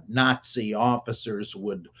Nazi officers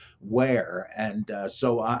would wear, and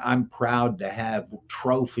so I'm proud to have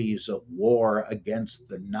trophies of war against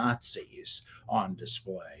the Nazis on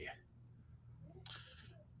display.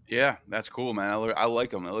 Yeah, that's cool, man. I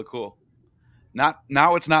like them. They look cool. Not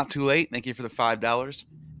now. It's not too late. Thank you for the $5.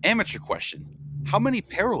 Amateur question: how many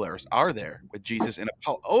parallels are there with Jesus and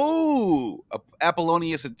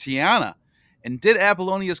Apollonius and Tiana? And did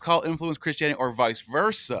Apollonius call influence Christianity or vice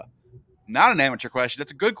versa? Not an amateur question.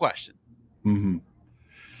 That's a good question. Mm-hmm.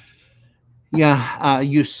 Yeah,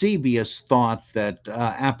 Eusebius thought that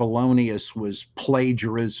Apollonius was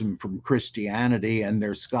plagiarism from Christianity, and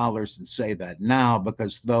there's scholars that say that now,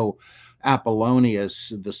 because though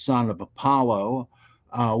Apollonius, the son of Apollo,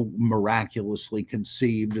 miraculously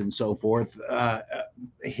conceived and so forth,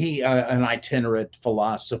 he, an itinerant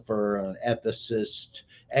philosopher, an ethicist,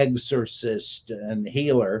 exorcist and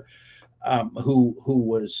healer, who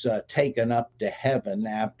was taken up to heaven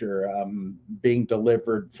after being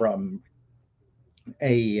delivered from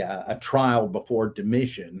a trial before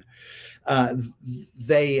Domitian.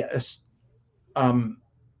 They um,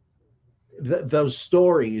 those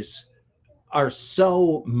stories are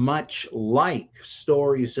so much like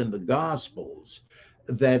stories in the Gospels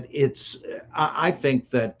that I think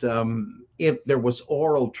that if there was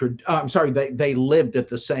I'm sorry, they lived at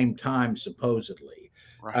the same time, supposedly.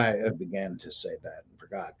 Right. I began to say that and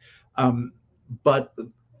forgot. But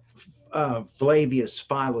Flavius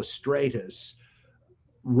Philostratus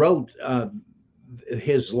wrote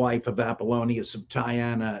his life of Apollonius of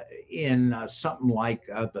Tyana in something like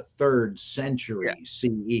the 3rd Yeah. century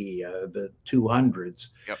CE, the 200s.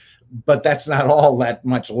 Yep. But that's not all that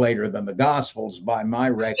much later than the Gospels, by my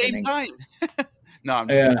The same reckoning. time. No, I'm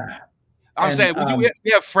just Uh, kidding. I'm and saying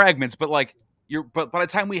we have fragments, but like but by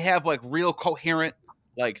the time we have like real coherent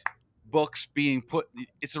like books being put,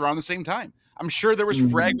 it's around the same time. I'm sure there was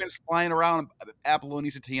mm, fragments flying around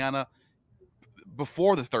Apollonius and Tiana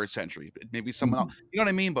before the 3rd century. Maybe someone else. mm. You know what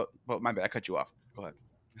I mean? But my bad, I cut you off. Go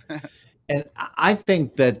ahead. And I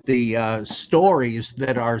think that the stories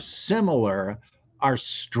that are similar are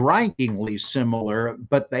strikingly similar,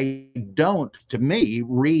 but they don't, to me,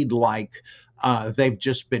 read like they've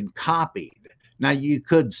just been copied. Now, you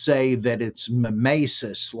could say that it's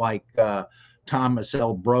mimesis, like Thomas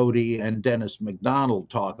L. Brody and Dennis MacDonald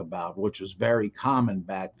talk about, which was very common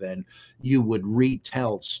back then. You would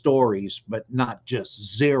retell stories, but not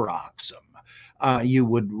just Xerox them. You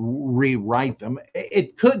would rewrite them.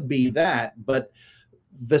 It could be that, but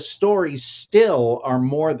the stories still are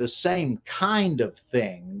more the same kind of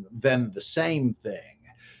thing than the same thing.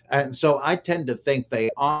 And so I tend to think they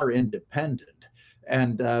are independent,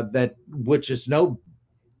 and that, which is no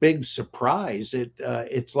big surprise.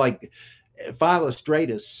 It's like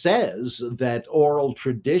Philostratus says that oral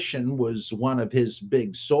tradition was one of his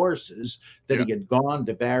big sources, that Yeah. he had gone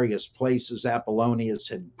to various places Apollonius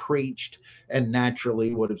had preached, and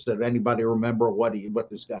naturally would have said, anybody remember what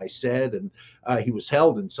this guy said? And he was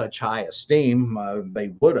held in such high esteem, they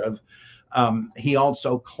would have. He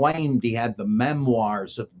also claimed he had the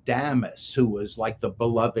memoirs of Damas, who was like the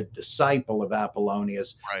beloved disciple of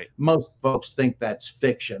Apollonius. Right. Most folks think that's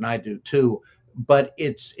fiction. I do too, but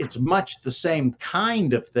it's much the same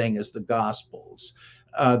kind of thing as the Gospels.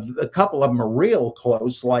 A couple of them are real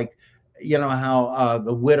close, like you know how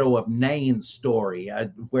the widow of Nain's story,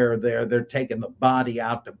 where they're taking the body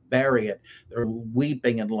out to bury it, they're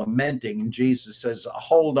weeping and lamenting, and Jesus says,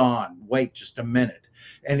 "Hold on, wait just a minute."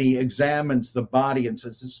 And he examines the body and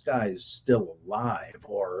says, "This guy is still alive,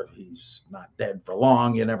 or he's not dead for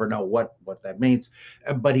long. You never know what that means."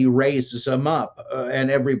 But he raises him up,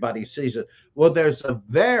 and everybody sees it. Well, there's a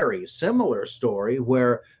very similar story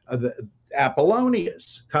where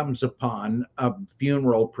Apollonius comes upon a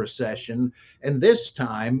funeral procession, and this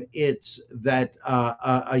time it's that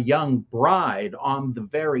a young bride on the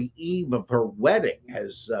very eve of her wedding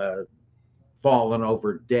has fallen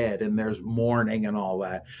over dead, and there's mourning and all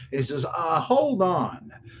that. And he says, hold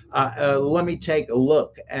on, let me take a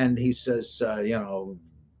look. And he says,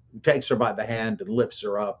 takes her by the hand and lifts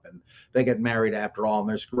her up, and they get married after all, and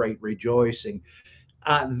there's great rejoicing.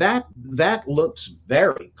 That looks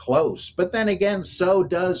very close, but then again, so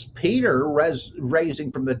does Peter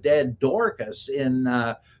raising from the dead Dorcas in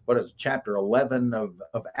what is it, chapter 11 of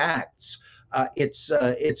Acts. It's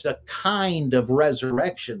a kind of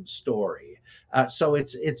resurrection story. So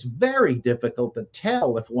it's very difficult to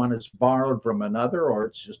tell if one is borrowed from another or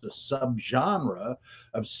it's just a subgenre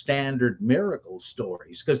of standard miracle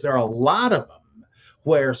stories, because there are a lot of them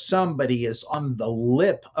where somebody is on the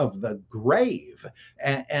lip of the grave,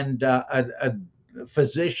 and a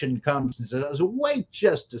physician comes and says, "Wait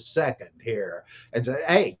just a second here," and says,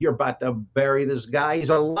 "Hey, you're about to bury this guy. He's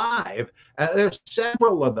alive." There's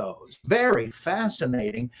several of those, very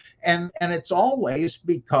fascinating, and it's always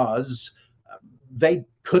because they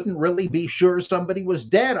couldn't really be sure somebody was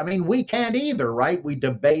dead. I mean, we can't either, right? We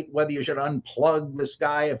debate whether you should unplug this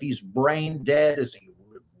guy if he's brain dead.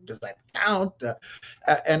 Does that count?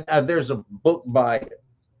 And there's a book by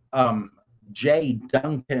J.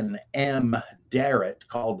 Duncan M. Darrett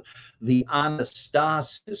called "The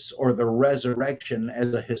Anastasis, or the Resurrection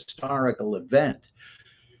as a Historical Event."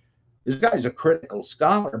 This guy's a critical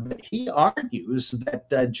scholar, but he argues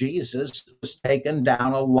that Jesus was taken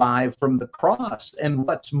down alive from the cross. And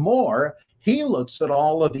what's more, he looks at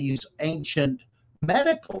all of these ancient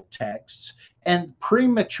medical texts And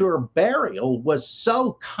premature burial was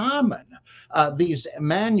so common. These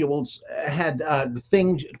manuals had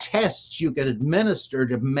tests you could administer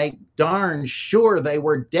to make darn sure they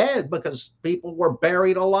were dead because people were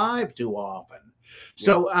buried alive too often. Yep.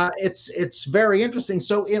 So it's very interesting.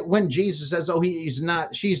 So when Jesus says, "Oh, she's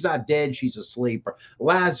not dead, she's asleep," or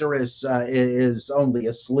Lazarus is only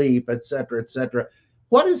asleep, etc., etc.,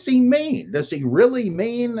 what does he mean? Does he really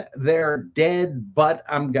mean they're dead, but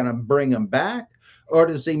I'm going to bring them back? Or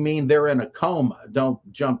does he mean they're in a coma? Don't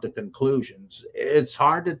jump to conclusions. It's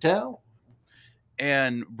hard to tell.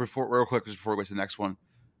 And real quick, just before we go to the next one,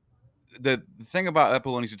 the thing about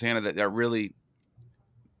Apollonius Satana that really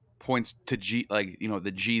points to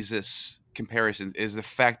the Jesus comparison is the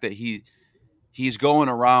fact that he's going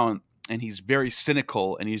around and he's very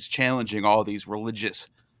cynical and he's challenging all these religious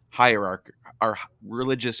hierarchy or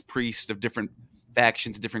religious priests of different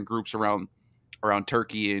factions, different groups around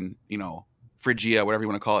Turkey and Phrygia, whatever you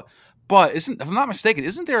want to call it. But if I'm not mistaken,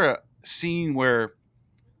 isn't there a scene where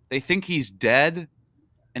they think he's dead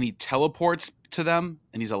and he teleports to them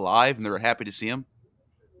and he's alive and they're happy to see him?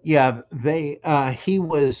 Yeah, they he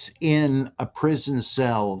was in a prison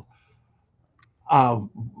cell uh,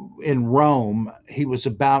 in Rome. He was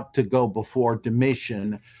about to go before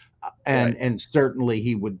Domitian, Right. and certainly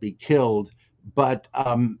he would be killed. But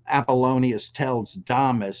Apollonius tells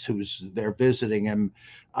Damis, who's there visiting him,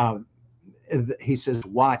 uh, he says,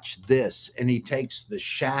 "Watch this," and he takes the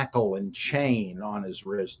shackle and chain on his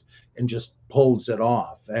wrist and just pulls it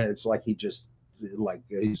off, and it's like he just like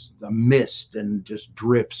he's a mist and just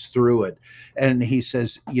drifts through it. And he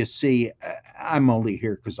says, "You see, I'm only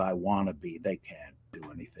here because I want to be. They can't do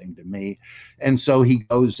anything to me." And so he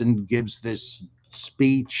goes and gives this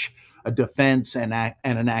speech, a defense and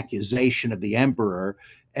an accusation of the emperor,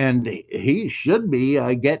 and he should be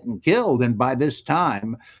getting killed. And by this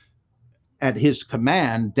time, at his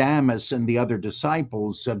command, Damis and the other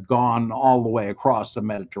disciples have gone all the way across the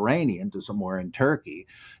Mediterranean to somewhere in Turkey,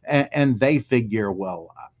 and they figure,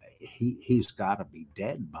 well, he's got to be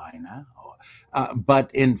dead by now. But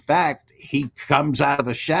in fact, he comes out of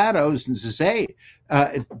the shadows and says, "Hey,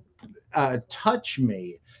 touch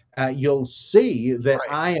me. You'll see that Right.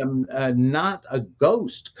 I am not a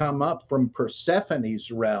ghost come up from Persephone's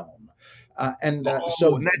realm."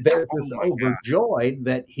 So Oh, and that's they're oh just my god. overjoyed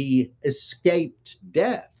that he escaped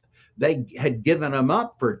death. They had given him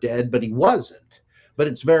up for dead, but he wasn't. But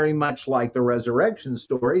it's very much like the resurrection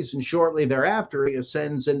stories, and shortly thereafter, he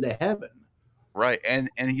ascends into heaven. Right. And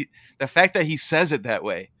the fact that he says it that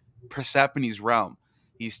way, Persephone's realm,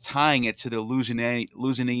 he's tying it to the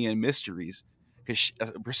Eleusinian mysteries. Because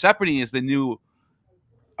Persephone is the new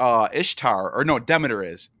Ishtar, or no, Demeter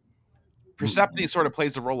is. Persephone Mm, sort of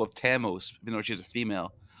plays the role of Tammuz, even though she's a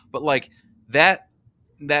female. But like that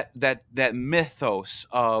that mythos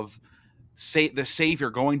of the savior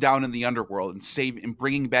going down in the underworld and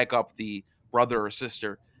bringing back up the brother or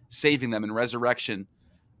sister, saving them in resurrection.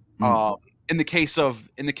 mm, In the case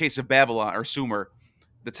of Babylon or Sumer,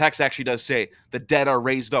 the text actually does say the dead are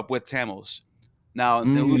raised up with Tammuz. Now, the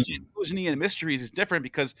mm, Eleusinian mysteries is different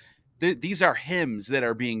because these are hymns that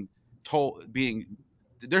are being told.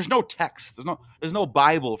 There's no text. There's no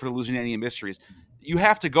Bible for the Eleusinian mysteries. You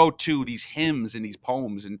have to go to these hymns and these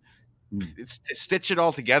poems and mm, it's to stitch it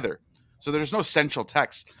all together. So there's no central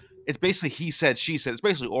text. It's basically he said, she said. It's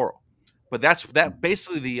basically oral. But that's mm, that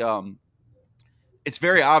basically the it's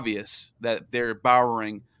very obvious that they're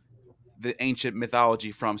borrowing the ancient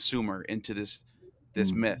mythology from Sumer into this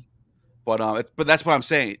mm. myth. But that's what I'm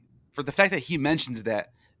saying. For the fact that he mentions that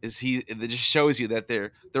it just shows you that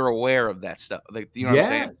they're aware of that stuff. Like, you know what I'm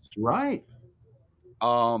saying? Yes, right.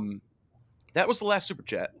 Um, that was the last super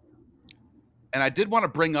chat, and I did want to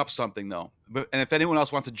bring up something though. And if anyone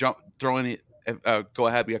else wants to throw any, go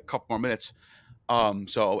ahead. We have a couple more minutes.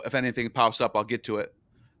 So if anything pops up, I'll get to it.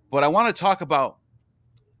 But I want to talk about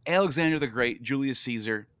Alexander the Great, Julius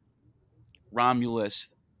Caesar, Romulus,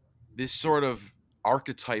 this sort of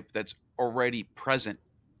archetype that's already present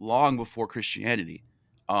long before Christianity.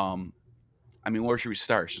 Um, I mean, where should we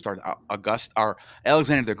start? Should we start August or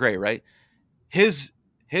Alexander the Great, right? His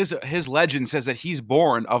his legend says that he's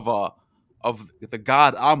born of the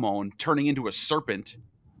god Ammon turning into a serpent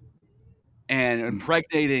and Mm.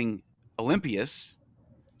 impregnating Olympias.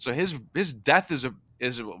 So his death is a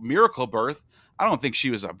miracle birth. I don't think she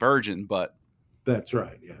was a virgin, That's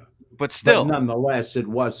right. Yeah. but But still, nonetheless, it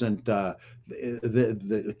wasn't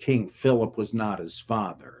the King Philip was not his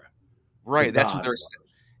father. The right? That's what God they're saying. was.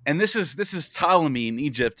 And this is Ptolemy in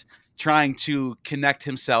Egypt trying to connect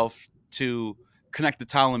himself to connect the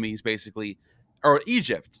Ptolemies basically, or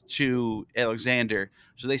Egypt to Alexander.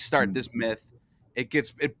 So they start Mm, this myth.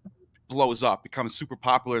 it blows up, becomes super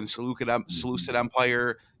popular in the Seleucid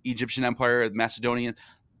Empire, Egyptian Empire, Macedonian.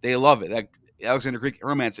 They love it. That Alexander Greek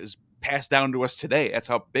romance is passed down to us today. That's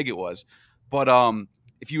how big it was. But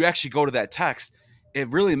if you actually go to that text, it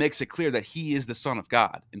really makes it clear that he is the Son of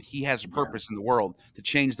God and he has a purpose in the world to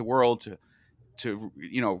change the world, to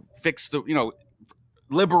fix the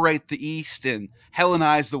liberate the East and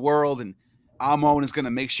Hellenize the world, and Amon is going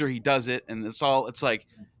to make sure he does it. And it's like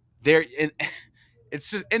there, and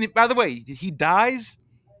it's just. And by the way, he dies.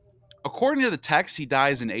 According to the text, he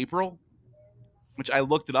dies in April, which I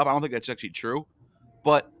looked it up. I don't think that's actually true,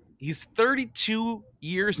 but he's 32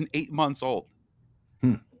 years and 8 months old.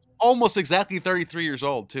 Hmm. Almost exactly 33 years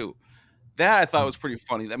old too. That I thought was pretty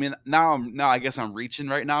funny. I mean, now I guess I'm reaching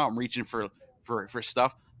right now. I'm reaching for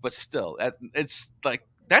stuff, but still, it's like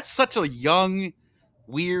that's such a young,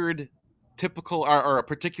 weird, typical or a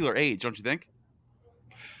particular age, don't you think?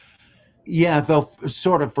 Yeah, though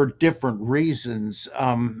sort of for different reasons.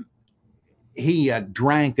 He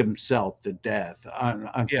drank himself to death, Yeah.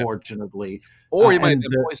 unfortunately. Or he might have And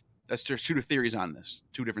been poisoned. That's just two theories on this.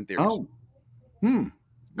 Two different theories. oh, hmm,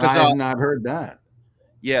 Because I have not heard that.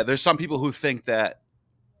 yeah, there's some people who think that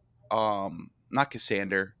not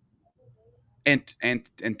Cassander, and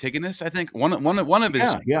Antigonus, I think one of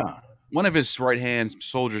his Yeah. one of his right hand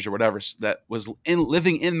soldiers or whatever that was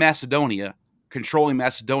living in Macedonia, controlling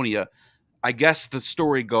Macedonia. I guess the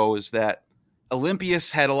story goes that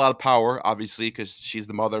Olympias had a lot of power, obviously, because she's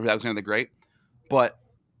the mother of Alexander the Great. But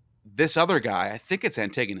this other guy, I think it's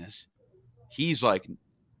Antigonus, he's like,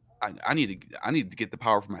 I need to get the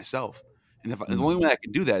power for myself. And if the only way I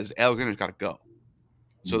can do that is Alexander's got to go.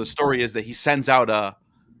 So the story is that he sends out a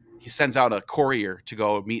courier to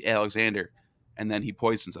go meet Alexander, and then he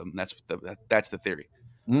poisons him. That's the theory.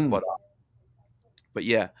 Mm. But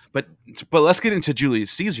yeah, but let's get into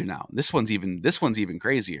Julius Caesar now. This one's even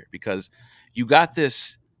crazier because you got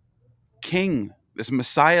this king, this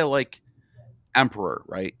Messiah like emperor,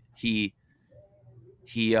 right? He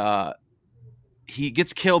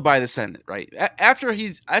gets killed by the Senate, right?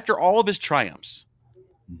 After all of his triumphs,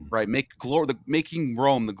 right? Making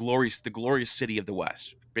Rome the glorious city of the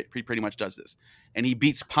West. Pretty much does this, and he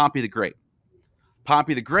beats Pompey the Great.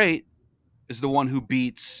 Pompey the Great is the one who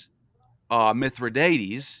beats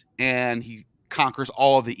Mithridates, and he conquers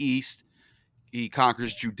all of the East. He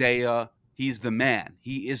conquers Judea. He's the man.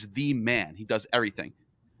 He is the man. He does everything.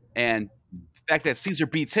 And the fact that Caesar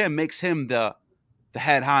beats him makes him the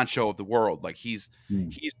head honcho of the world. Like he's the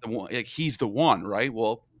one. Like he's the one, right?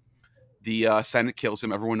 Well, the Senate kills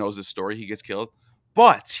him. Everyone knows this story. He gets killed,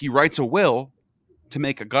 but he writes a will to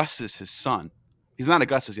make Augustus his son. He's not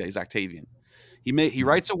Augustus yet. He's Octavian. He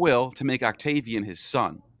writes a will to make Octavian his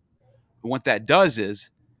son. And what that does is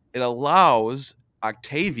it allows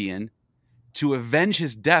Octavian to avenge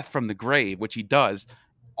his death from the grave, which he does.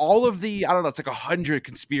 All of the, I don't know, it's like 100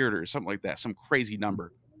 conspirators, something like that, some crazy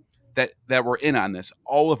number that were in on this.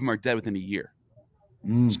 All of them are dead within a year.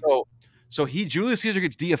 So Julius Caesar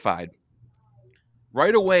gets deified.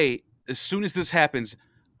 Right away, as soon as this happens,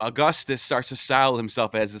 Augustus starts to style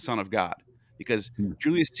himself as the son of God because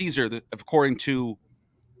Julius Caesar, according to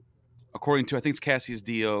I think it's Cassius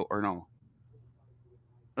Dio or no,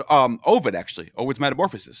 Ovid actually, Ovid's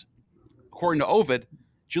Metamorphosis. According to Ovid,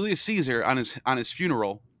 Julius Caesar on his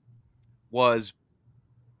funeral was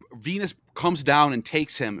Venus comes down and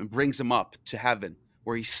takes him and brings him up to heaven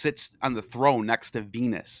where he sits on the throne next to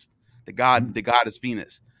Venus, the goddess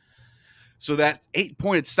Venus. So that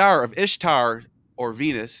 8-pointed star of Ishtar or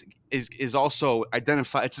Venus is also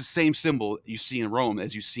identified. It's the same symbol you see in Rome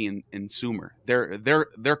as you see in Sumer. They're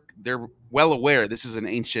well aware this is an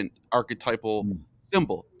ancient archetypal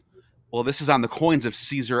symbol. Well, this is on the coins of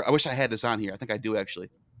Caesar. I wish I had this on here. I think I do actually.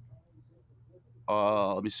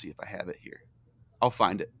 Let me see if I have it here. I'll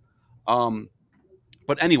find it.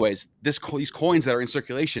 But anyways, these coins that are in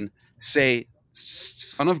circulation say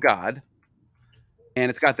 "Son of God," and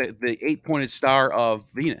it's got the 8-pointed star of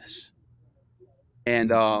Venus. And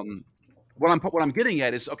what I'm getting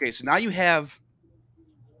at is, okay, so now you have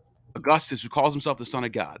Augustus, who calls himself the Son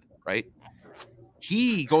of God, right?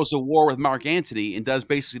 He goes to war with Mark Antony and does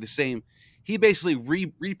basically the same. He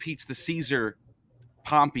basically repeats the Caesar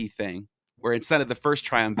Pompey thing, where instead of the first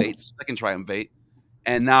triumvirate, the second triumvirate,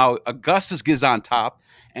 and now Augustus gets on top,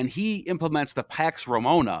 and he implements the Pax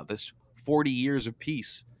Romana, this 40 years of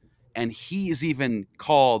peace, and he is even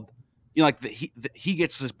called, he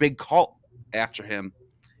gets this big cult after him.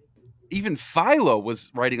 Even Philo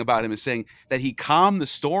was writing about him and saying that he calmed the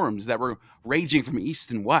storms that were raging from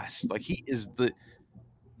east and west. Like he is the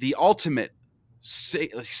ultimate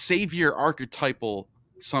savior archetypal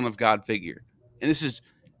son of God figure. and this is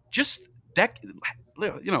just 4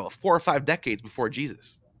 or 5 decades before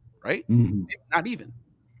Jesus, right? Mhm. Not even.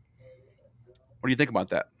 What do you think about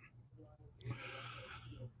that?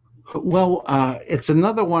 Well, it's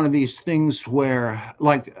another one of these things where,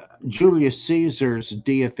 like Julius Caesar's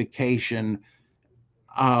deification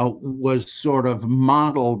was sort of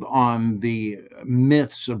modeled on the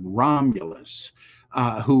myths of Romulus,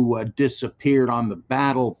 who disappeared on the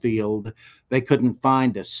battlefield. They couldn't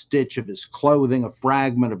find a stitch of his clothing, a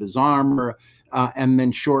fragment of his armor, and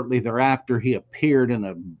then shortly thereafter, he appeared in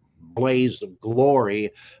a blaze of glory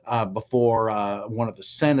before one of the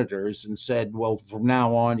senators and said, "Well, from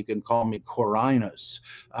now on, you can call me Quirinus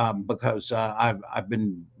because I've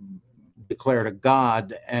been declared a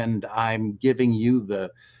god, and I'm giving you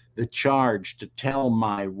the charge to tell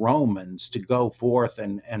my Romans to go forth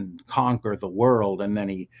and conquer the world." And then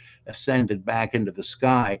he ascended back into the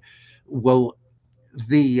sky. Well,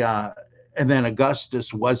 the and then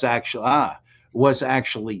Augustus was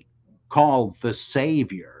actually called the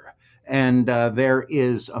Savior. And there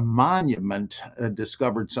is a monument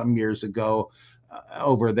discovered some years ago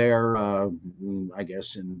over there, I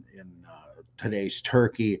guess in today's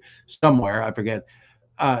Turkey, somewhere I forget,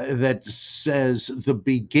 that says the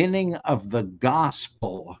beginning of the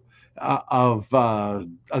gospel of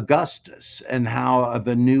Augustus, and how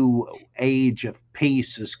the new age of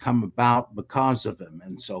peace has come about because of him,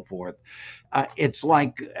 and so forth. It's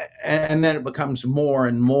like, and then it becomes more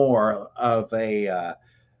and more of a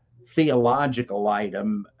theological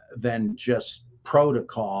item than just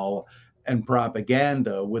protocol and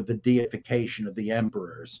propaganda, with the deification of the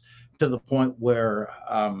emperors, to the point where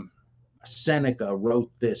Seneca wrote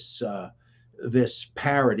this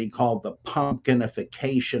parody called the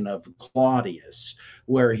pumpkinification of Claudius,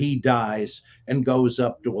 where he dies and goes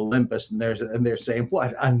up to Olympus, and they're saying,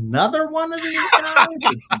 "What, another one of these guys?"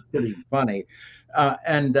 It's pretty funny,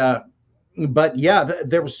 and but yeah,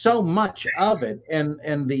 there was so much of it,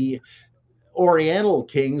 and the Oriental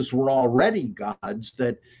kings were already gods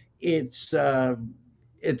that it's uh,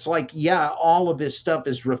 it's like, yeah, all of this stuff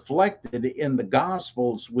is reflected in the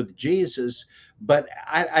Gospels with Jesus, but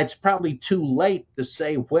it's probably too late to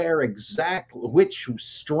say where exactly, which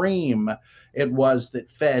stream it was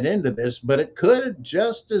that fed into this, but it could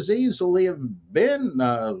just as easily have been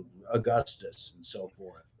Augustus and so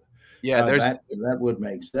forth. Yeah, That would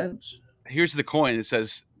make sense. here's the coin. It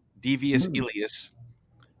says Devious Hmm. Ilias.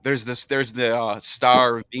 There's the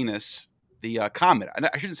star Venus, the comet.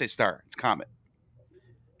 I shouldn't say star, it's comet.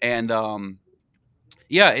 And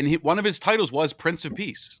yeah, and one of his titles was Prince of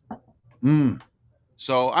Peace. Mm.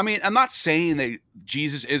 So I mean, I'm not saying that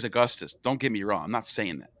Jesus is Augustus. Don't get me wrong. I'm not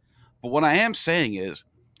saying that. But what I am saying is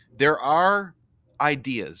there are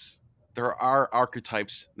ideas, there are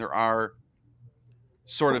archetypes, there are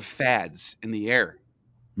sort of fads in the air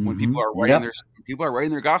when Hmm. Yep. people are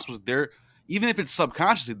writing their gospels. They're, even if it's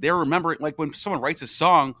subconsciously, they're remembering, like when someone writes a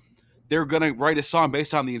song, they're gonna write a song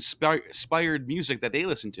based on the inspired music that they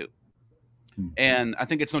listen to. And I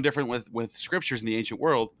think it's no different with scriptures in the ancient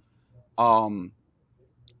world. Um,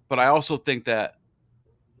 but I also think that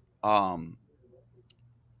um,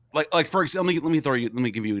 like for example, let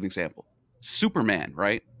me give you an example. Superman,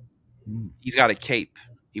 right? Mm. He's got a cape.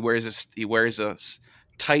 He wears a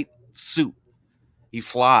tight suit. He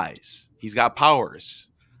flies. He's got powers.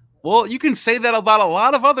 Well, you can say that about a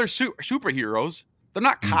lot of other superheroes. They're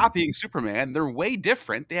not Mm. copying Superman. They're way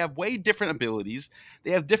different. They have way different abilities.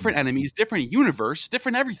 They have different enemies, different universe,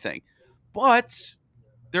 different everything. But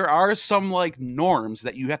there are some like norms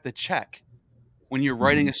that you have to check when you're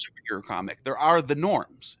writing a Mhm. superhero comic. There are the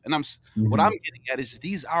norms. And what I'm Mhm. getting at is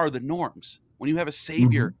these are the norms. When you have a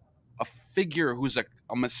savior, Mhm. a figure who's a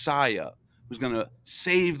messiah, who's going to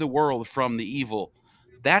save the world from the evil,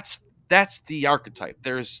 that's the archetype.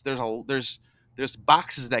 There's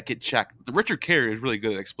boxes that get checked. The Richard Carrier is really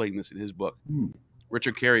good at explaining this in his book. Mm.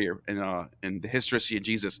 Richard Carrier in the History of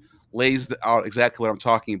Jesus lays out exactly what I'm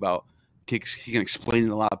talking about. He can explain it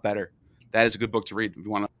a lot better. That is a good book to read if you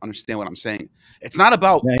want to understand what I'm saying. It's not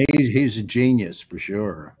about, Yeah, he's a genius for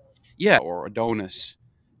sure. yeah, or Adonis,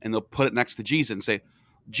 and they'll put it next to Jesus and say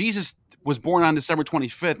Jesus was born on December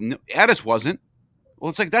 25th, and Addis wasn't. Well,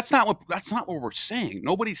 it's like that's not what we're saying.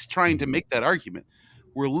 Nobody's trying to Mhm. make that argument.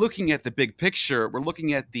 We're looking at the big picture. We're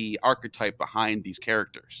looking at the archetype behind these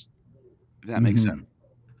characters. If that makes sense.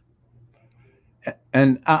 Mhm.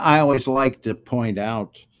 And I always like to point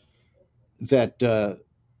out that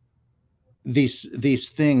these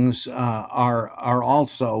things are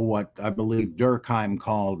also what I believe Durkheim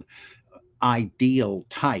called ideal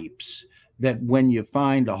types. That when you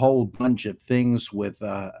find a whole bunch of things with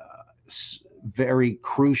very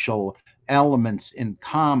crucial elements in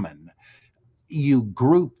common, you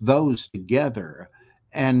group those together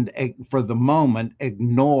and for the moment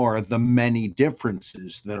ignore the many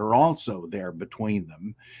differences that are also there between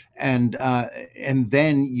them, and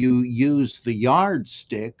then you use the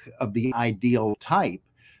yardstick of the ideal type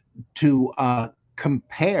to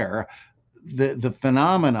compare the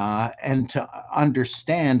phenomena and to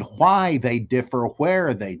understand why they differ,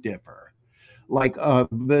 where they differ. Like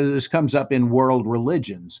this comes up in world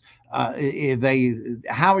religions. They,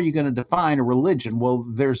 how are you going to define a religion? Well,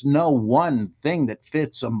 there's no one thing that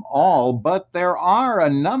fits them all, but there are a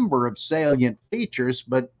number of salient features.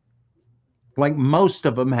 But like most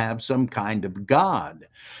of them have some kind of god.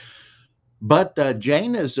 But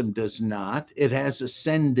Jainism does not. It has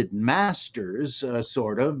ascended masters,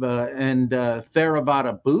 sort of, and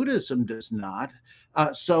Theravada Buddhism does not.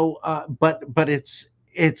 But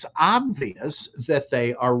it's obvious that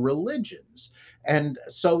they are religions. And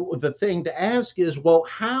so the thing to ask is, well,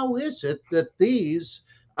 how is it that these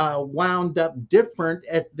wound up different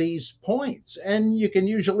at these points? And you can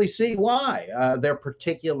usually see why. Their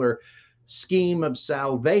particular scheme of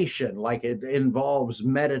salvation, like it involves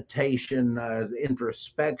meditation,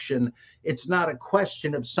 introspection. It's not a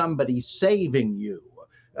question of somebody saving you.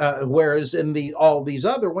 Whereas in all these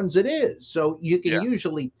other ones, it is. So you can Yeah.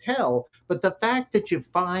 usually tell. But the fact that you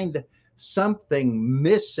find something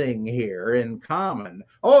missing here in common,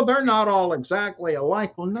 oh, they're not all exactly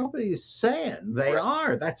alike. Well, nobody's saying they Right.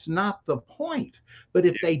 are. That's not the point. But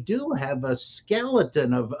if they do have a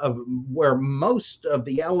skeleton of where most of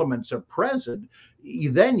the elements are present,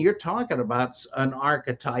 then you're talking about an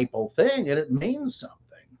archetypal thing, and it means something.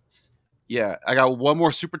 Yeah, I got one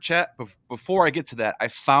more super chat. Before I get to that, I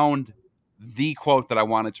found the quote that I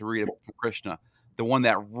wanted to read from Krishna, the one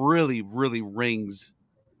that really, really rings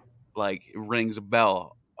a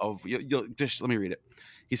bell. Just let me read it.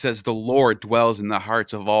 He says, "The Lord dwells in the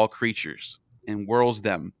hearts of all creatures and whirls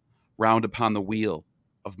them round upon the wheel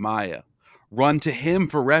of Maya. Run to Him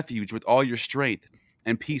for refuge with all your strength,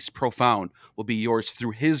 and peace profound will be yours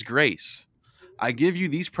through His grace. I give you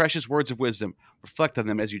these precious words of wisdom. Reflect on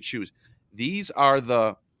them as you choose. These are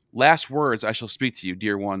the last words I shall speak to you,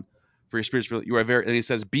 dear one. For your spirits, you are very." And he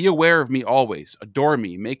says, "Be aware of me always. Adore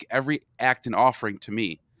me. Make every act an offering to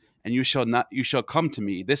me, and you shall not. You shall come to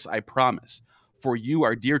me. This I promise. For you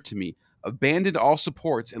are dear to me. Abandon all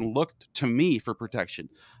supports and look to me for protection.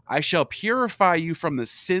 I shall purify you from the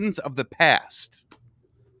sins of the past."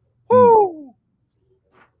 Hmm. Woo!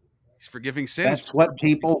 He's forgiving sins. That's what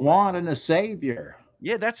people want in a savior.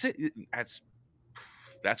 Yeah, that's it.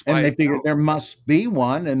 That's And why. they figure there must be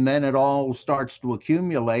one, and then it all starts to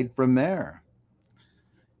accumulate from there.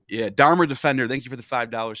 Yeah, Dharma Defender, thank you for the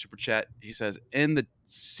 $5 super chat. He says, in the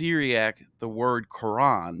Syriac, the word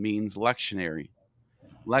Quran means lectionary.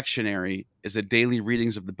 Lectionary is a daily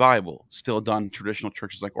readings of the Bible, still done in traditional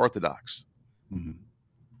churches like Orthodox. Mhm.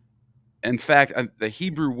 In fact, the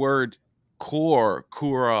Hebrew word kura,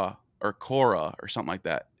 or Korah, or something like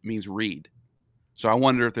that, means read. So I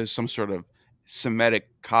wonder if there's some sort of Semitic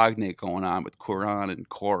cognate going on with Quran and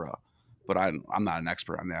Korah, but I'm not an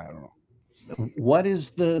expert on that. I don't know. What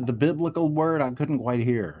is the biblical word? I couldn't quite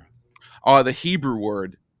hear. The Hebrew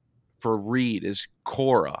word for read is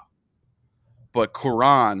Korah, but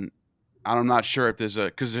Quran, I'm not sure if there's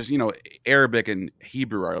because there's Arabic and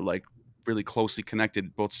Hebrew are like really closely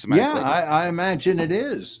connected, both Semitic Yeah, languages. I imagine it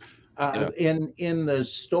is. Yeah, In the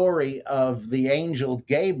story of the angel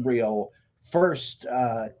Gabriel first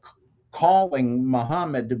calling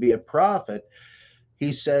Muhammad to be a prophet,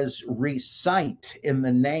 he says, "Recite in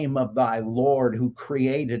the name of thy Lord who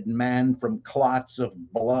created man from clots of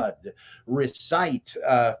blood. Recite,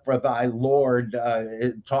 for thy Lord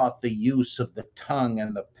taught the use of the tongue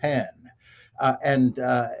and the pen." And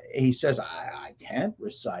he says, I can't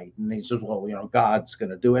recite. And he says, well, God's going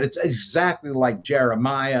to do it. It's exactly like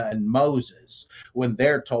Jeremiah and Moses when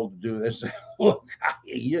they're told to do this. Look,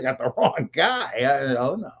 you got the wrong guy.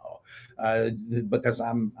 Oh, no. Because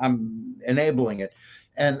I'm enabling it.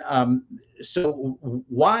 And so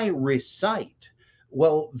why recite?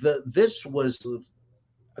 Well, this was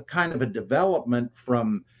a kind of a development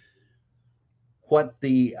from what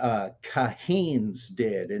the Kahins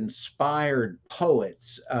did, inspired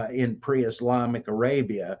poets in pre Islamic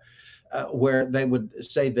Arabia, where they would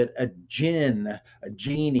say that a jinn, a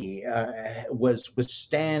genie, was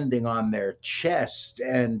standing on their chest,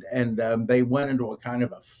 and they went into a kind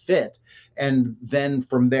of a fit, and then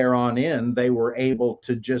from there on in, they were able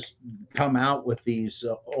to just come out with these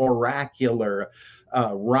oracular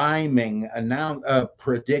rhyming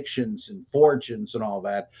predictions and fortunes and all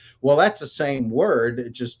that. Well, that's the same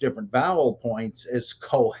word, just different vowel points, as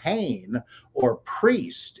Kohen or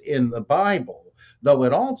priest in the Bible, though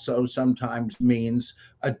it also sometimes means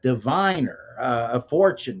a diviner, a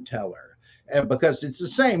fortune teller, because it's the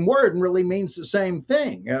same word and really means the same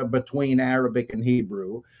thing between Arabic and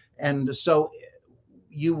Hebrew. And so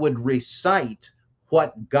you would recite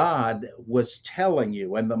what God was telling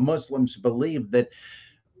you. And the Muslims believe that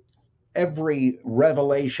every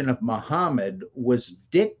revelation of Muhammad was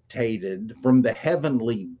dictated from the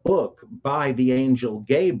heavenly book by the angel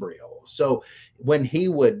Gabriel. So when he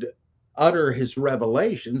would utter his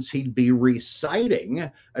revelations, he'd be reciting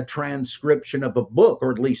a transcription of a book,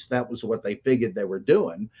 or at least that was what they figured they were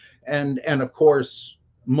doing. And of course,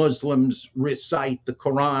 Muslims recite the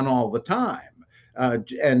Quran all the time.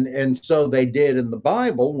 And so they did in the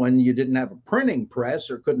Bible when you didn't have a printing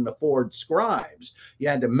press or couldn't afford scribes. You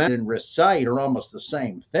had to memorize and recite are almost the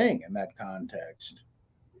same thing in that context.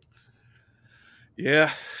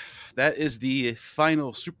 Yeah, that is the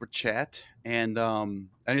final super chat. And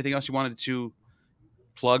anything else you wanted to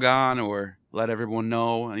plug on or let everyone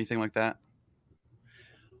know? Anything like that?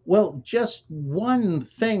 Well, just one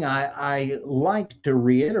thing I like to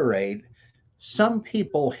reiterate. Some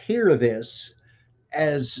people hear this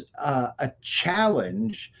as a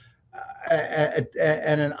challenge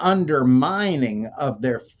and an undermining of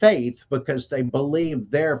their faith because they believe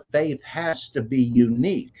their faith has to be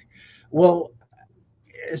unique. Well,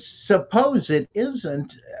 suppose it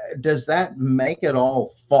isn't. Does that make it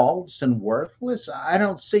all false and worthless? I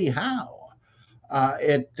don't see how.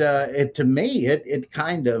 It to me, it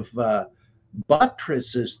kind of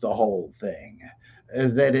buttresses the whole thing.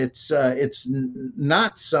 That it's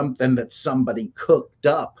not something that somebody cooked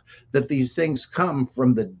up. That these things come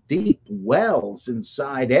from the deep wells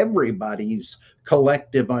inside everybody's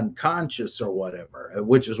collective unconscious or whatever.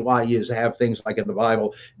 Which is why you have things like in the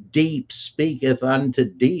Bible, "Deep speaketh unto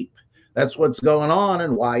deep." That's what's going on,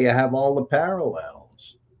 and why you have all the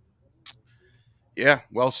parallels. Yeah,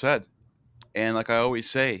 well said. And like I always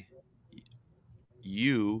say,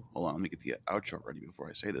 hold on, let me get the outro ready before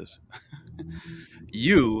I say this.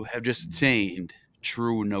 You have just attained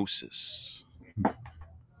true gnosis.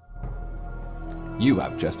 You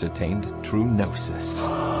have just attained true gnosis.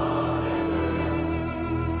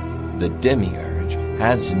 The demiurge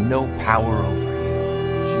has no power over